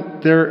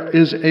covenant, there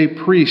is a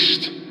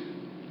priest.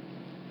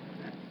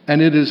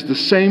 And it is the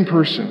same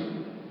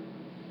person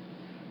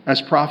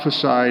as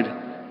prophesied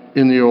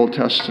in the Old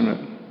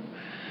Testament.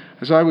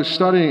 As I've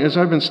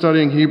been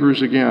studying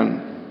Hebrews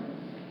again,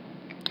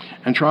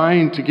 and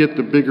trying to get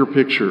the bigger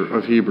picture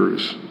of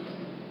Hebrews.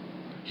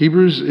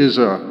 Hebrews is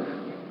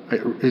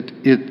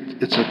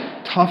it's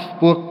a tough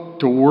book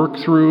to work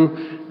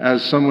through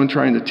as someone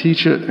trying to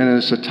teach it, and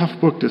it's a tough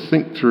book to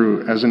think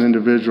through as an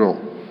individual,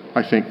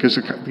 I think, because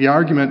the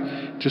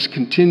argument just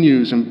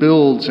continues and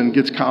builds and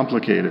gets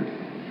complicated.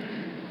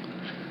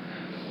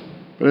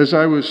 But as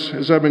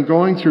I've been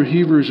going through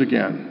Hebrews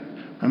again,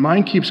 my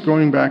mind keeps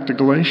going back to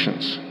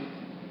Galatians.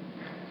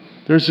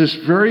 There's this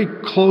very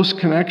close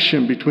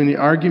connection between the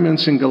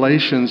arguments in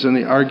Galatians and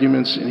the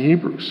arguments in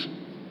Hebrews.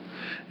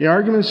 The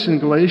argument in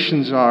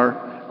Galatians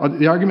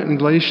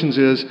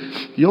is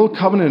the old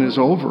covenant is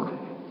over.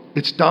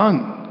 It's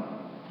done.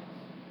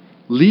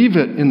 Leave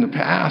it in the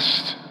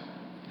past.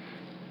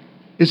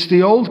 It's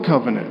the old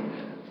covenant.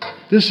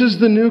 This is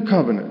the new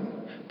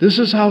covenant. This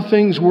is how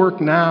things work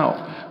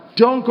now.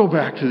 Don't go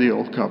back to the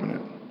old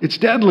covenant. It's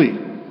deadly.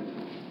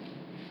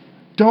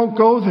 Don't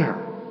go there.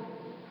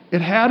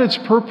 It had its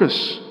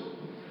purpose.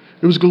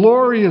 It was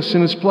glorious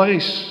in its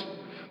place,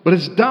 but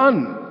it's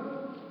done.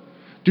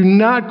 Do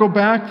not go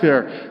back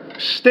there.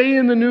 Stay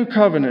in the new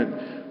covenant.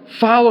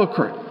 Follow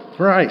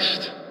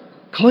Christ.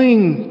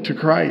 Cling to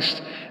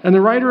Christ. And the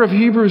writer of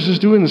Hebrews is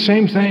doing the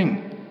same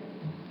thing.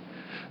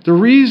 The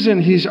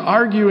reason he's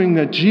arguing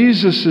that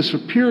Jesus is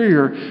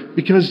superior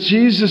because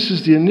Jesus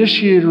is the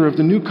initiator of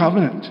the new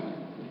covenant.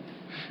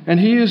 And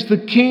he is the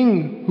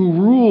king who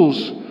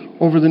rules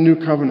over the new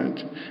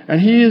covenant. And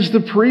he is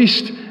the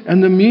priest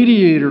and the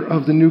mediator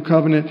of the new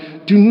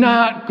covenant. Do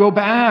not go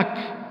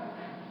back.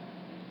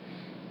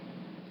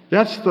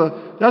 That's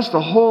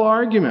the whole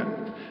argument.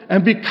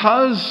 And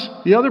because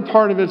the other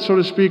part of it, so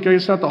to speak, I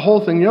guess not the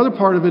whole thing, the other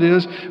part of it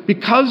is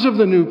because of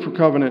the new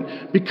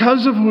covenant,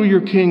 because of who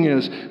your king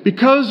is,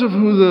 because of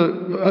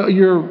who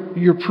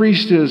your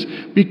priest is,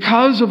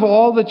 because of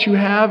all that you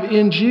have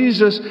in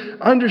Jesus,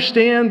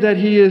 understand that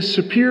he is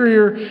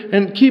superior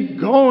and keep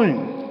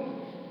going.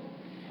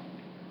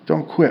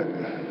 Don't quit.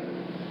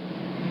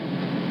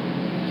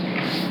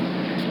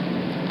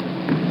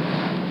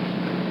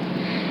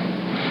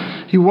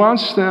 He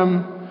wants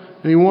them,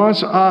 and he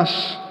wants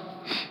us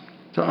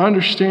to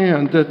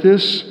understand that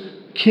this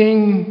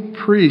king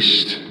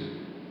priest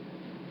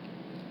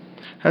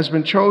has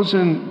been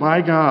chosen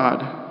by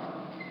God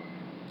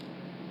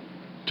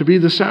to be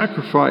the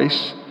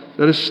sacrifice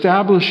that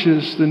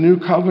establishes the new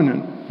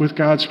covenant with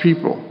God's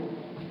people.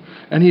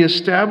 And he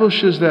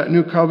establishes that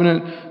new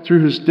covenant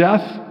through his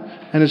death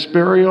and his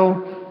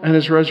burial and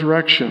his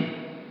resurrection.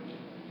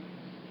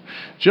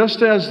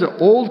 Just as the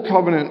old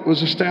covenant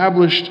was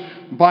established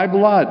by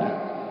blood,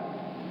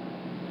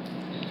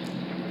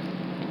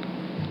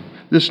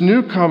 this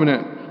new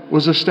covenant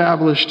was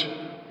established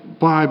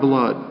by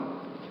blood.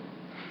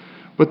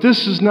 But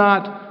this is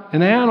not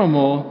an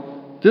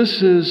animal.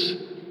 This is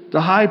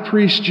the high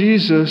priest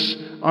Jesus,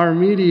 our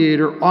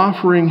mediator,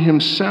 offering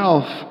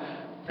himself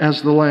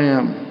as the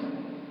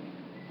lamb.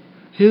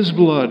 His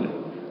blood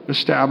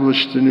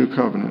established the new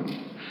covenant.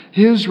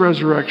 His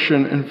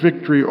resurrection and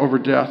victory over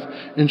death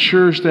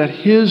ensures that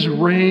his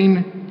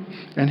reign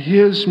and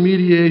his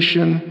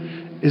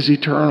mediation is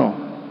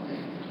eternal.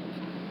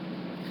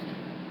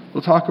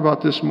 We'll talk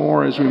about this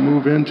more as we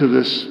move into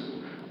this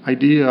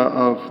idea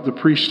of the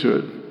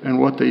priesthood and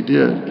what they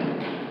did.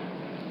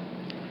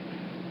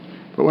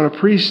 But when a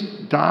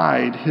priest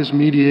died, his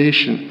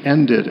mediation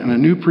ended, and a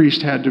new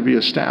priest had to be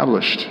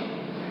established.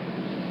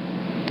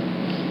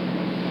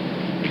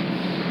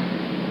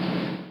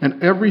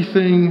 And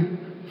everything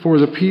for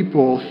the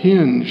people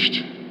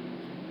hinged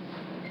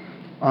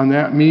on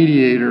that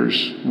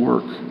mediator's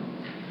work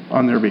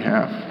on their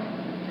behalf.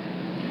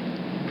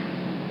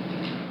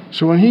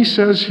 So when he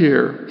says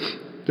here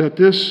that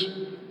this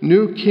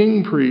new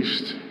king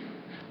priest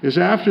is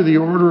after the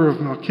order of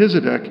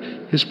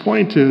Melchizedek, his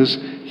point is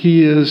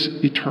he is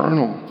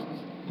eternal.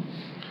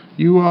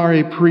 You are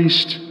a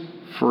priest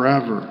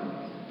forever.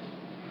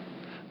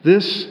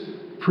 This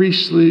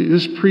priest's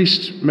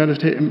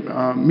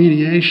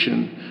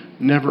mediation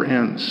never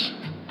ends.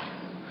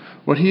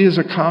 What he has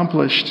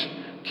accomplished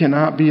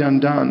cannot be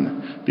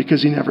undone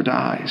because he never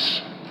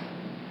dies.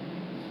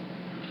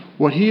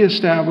 What he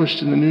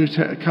established in the new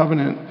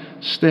covenant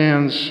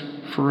stands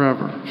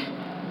forever.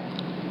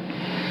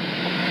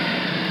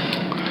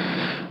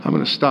 I'm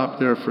going to stop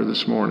there for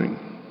this morning.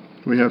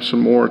 We have some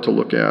more to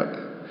look at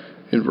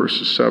in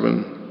verses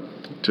 7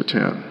 to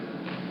 10.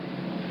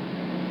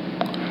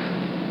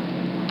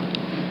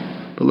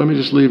 But let me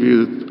just leave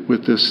you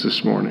with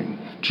this morning.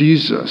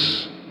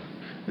 Jesus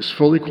is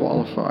fully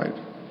qualified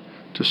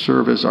to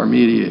serve as our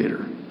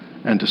mediator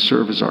and to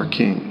serve as our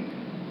king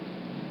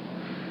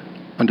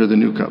under the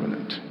new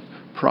covenant,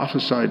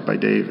 prophesied by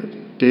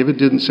David. David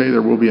didn't say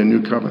there will be a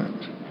new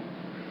covenant,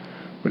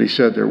 but he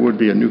said there would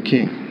be a new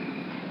king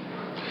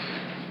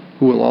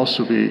who will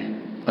also be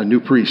a new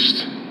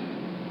priest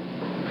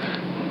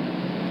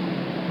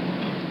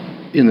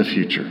in the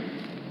future,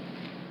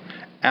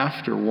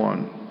 after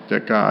one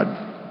that God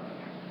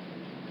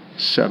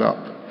set up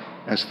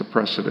as the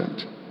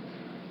precedent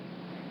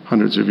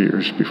hundreds of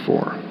years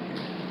before.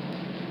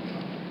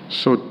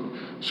 So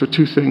So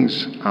two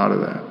things out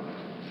of that.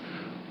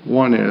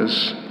 One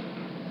is,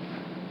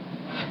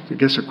 I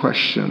guess a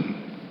question,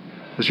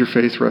 does your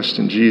faith rest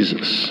in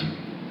Jesus?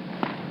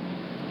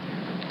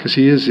 Because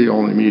he is the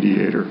only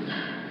mediator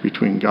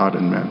between God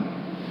and men.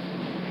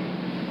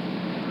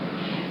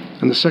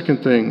 And the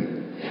second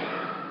thing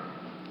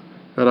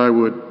that I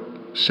would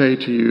say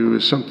to you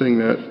is something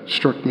that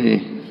struck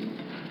me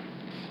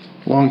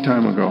a long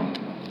time ago.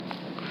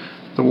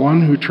 The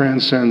one who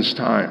transcends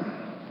time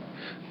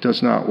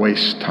does not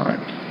waste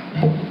time.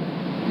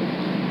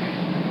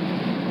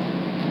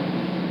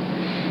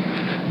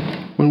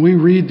 When we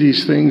read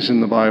these things in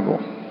the Bible,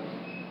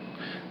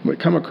 we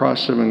come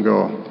across them and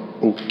go,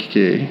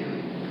 okay.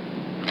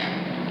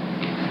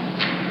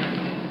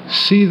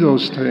 See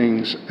those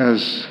things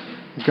as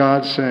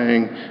God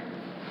saying,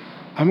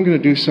 I'm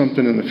going to do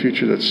something in the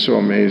future that's so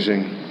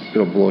amazing,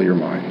 it'll blow your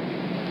mind.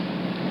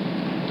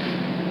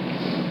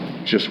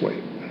 Just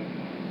wait.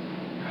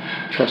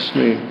 Trust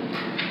me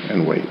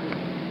and wait.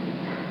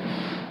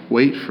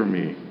 Wait for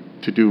me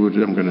to do what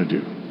I'm going to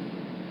do.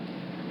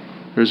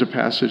 There's a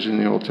passage in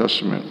the Old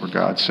Testament where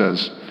God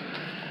says,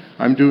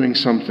 I'm doing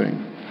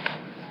something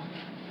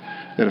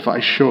that if I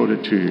showed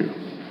it to you,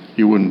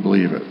 you wouldn't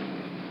believe it.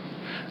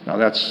 Now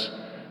that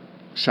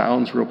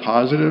sounds real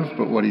positive,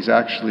 but what he's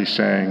actually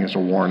saying is a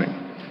warning.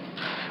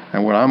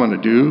 And what I'm going to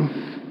do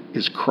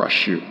is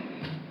crush you.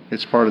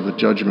 It's part of the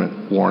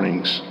judgment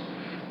warnings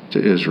to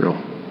Israel.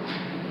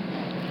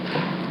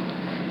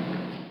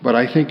 But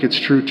I think it's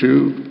true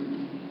too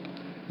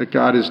that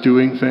God is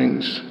doing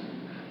things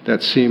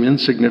that seem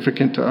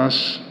insignificant to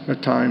us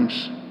at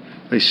times.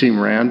 They seem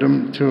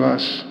random to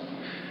us.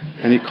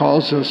 And he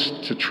calls us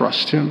to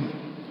trust him,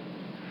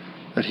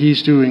 that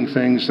he's doing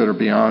things that are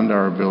beyond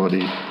our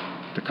ability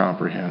to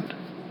comprehend.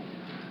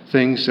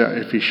 Things that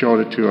if he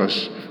showed it to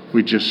us,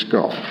 we just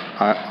go.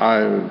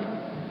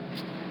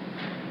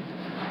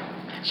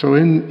 So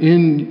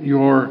in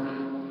your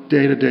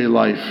day-to-day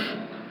life,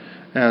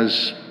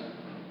 as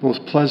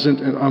both pleasant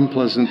and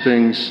unpleasant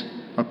things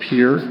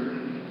appear,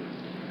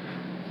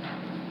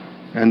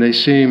 and they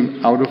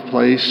seem out of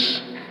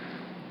place,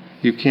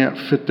 you can't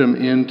fit them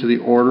into the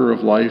order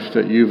of life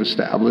that you've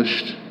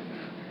established,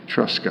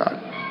 trust God.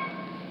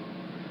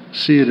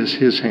 See it as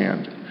his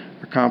hand,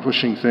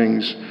 accomplishing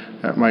things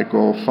that might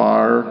go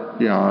far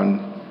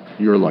beyond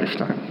your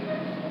lifetime.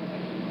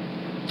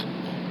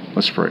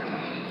 Let's pray.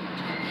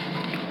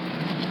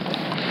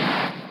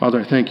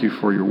 Father, I thank you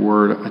for your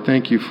word. I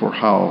thank you for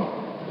how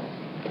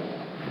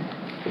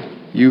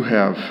you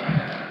have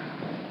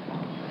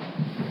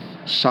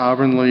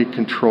sovereignly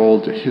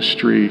controlled the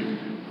history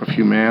of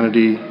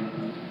humanity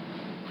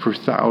for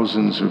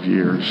thousands of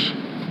years.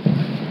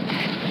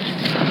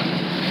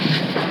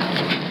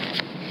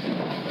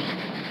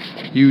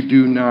 You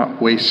do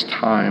not waste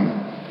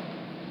time.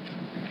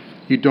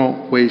 You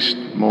don't waste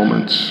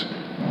moments.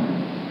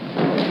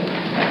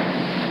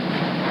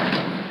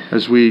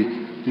 As we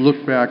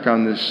look back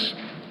on this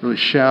really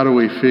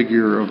shadowy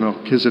figure of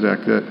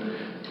Melchizedek, that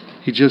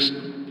he just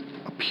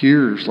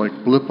appears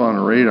like blip on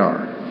a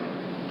radar.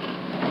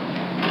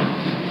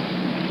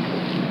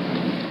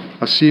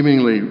 A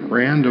seemingly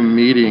random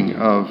meeting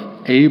of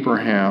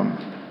Abraham,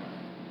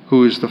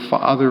 who is the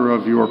father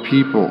of your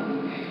people,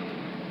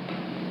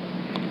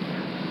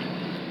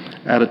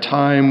 at a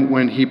time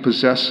when he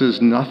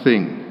possesses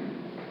nothing.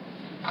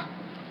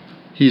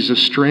 He's a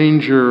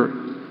stranger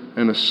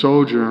and a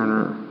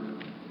sojourner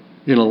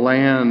in a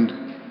land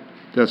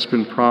that's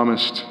been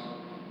promised,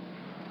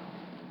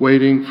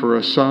 waiting for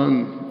a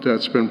son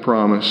that's been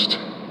promised,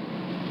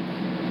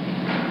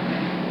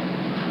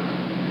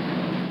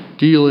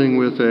 dealing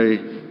with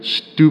a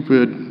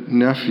stupid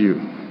nephew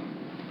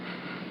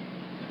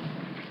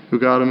who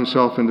got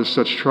himself into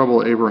such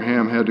trouble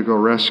Abraham had to go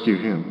rescue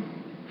him.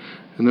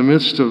 In the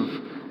midst of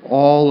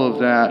all of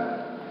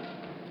that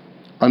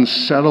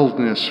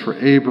unsettledness for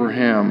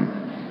Abraham,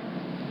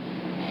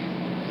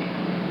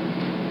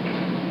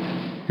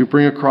 you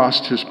bring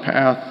across his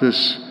path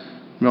this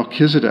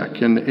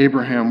Melchizedek, and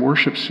Abraham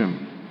worships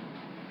him.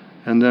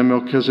 And then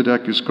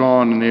Melchizedek is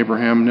gone, and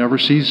Abraham never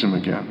sees him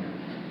again.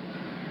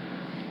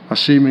 A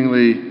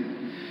seemingly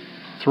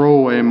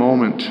throwaway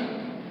moment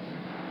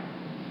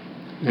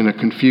in a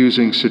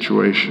confusing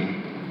situation.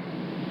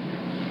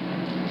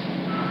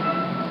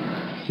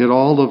 Yet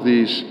all of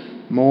these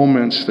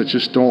moments that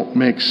just don't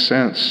make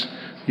sense,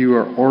 you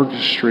are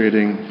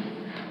orchestrating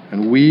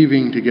and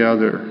weaving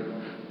together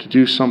to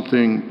do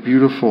something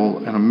beautiful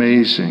and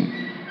amazing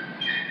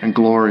and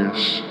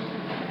glorious.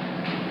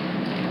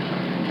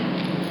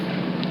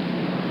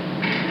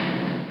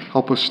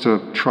 Help us to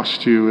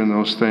trust you in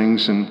those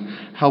things, and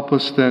help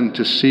us then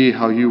to see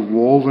how you've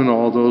woven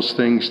all those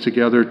things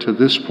together to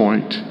this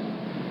point,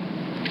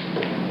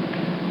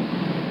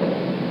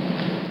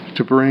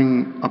 to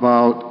bring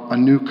about a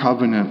new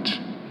covenant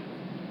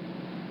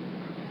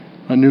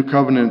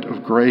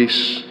of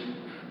grace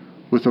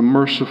with a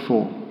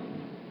merciful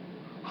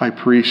high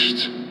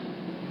priest,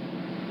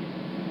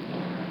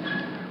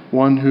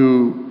 one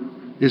who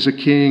is a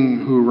king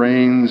who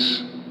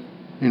reigns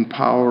in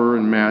power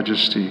and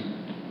majesty,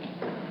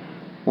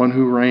 one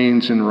who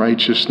reigns in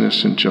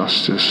righteousness and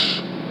justice,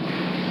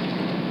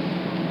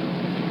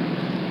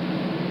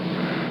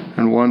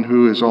 and one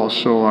who is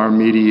also our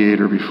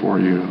mediator before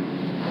you.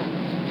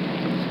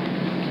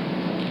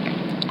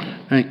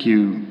 Thank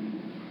you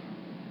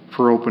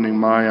for opening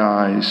my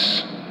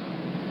eyes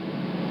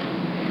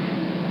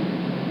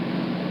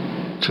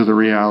to the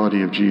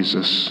reality of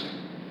Jesus,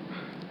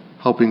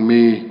 helping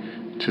me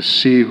to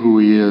see who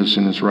he is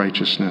in his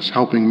righteousness,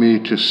 helping me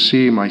to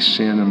see my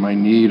sin and my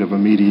need of a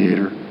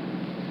mediator,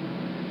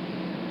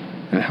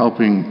 and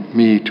helping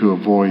me to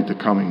avoid the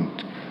coming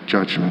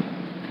judgment.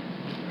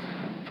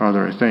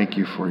 Father, I thank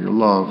you for your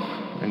love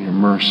and your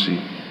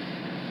mercy.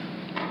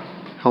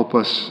 Help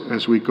us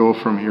as we go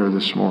from here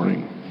this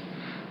morning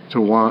to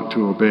want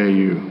to obey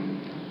you,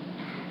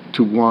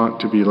 to want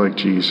to be like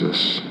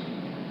Jesus,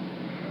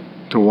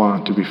 to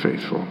want to be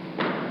faithful.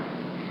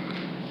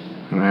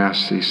 And I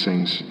ask these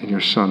things in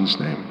your Son's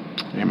name.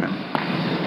 Amen.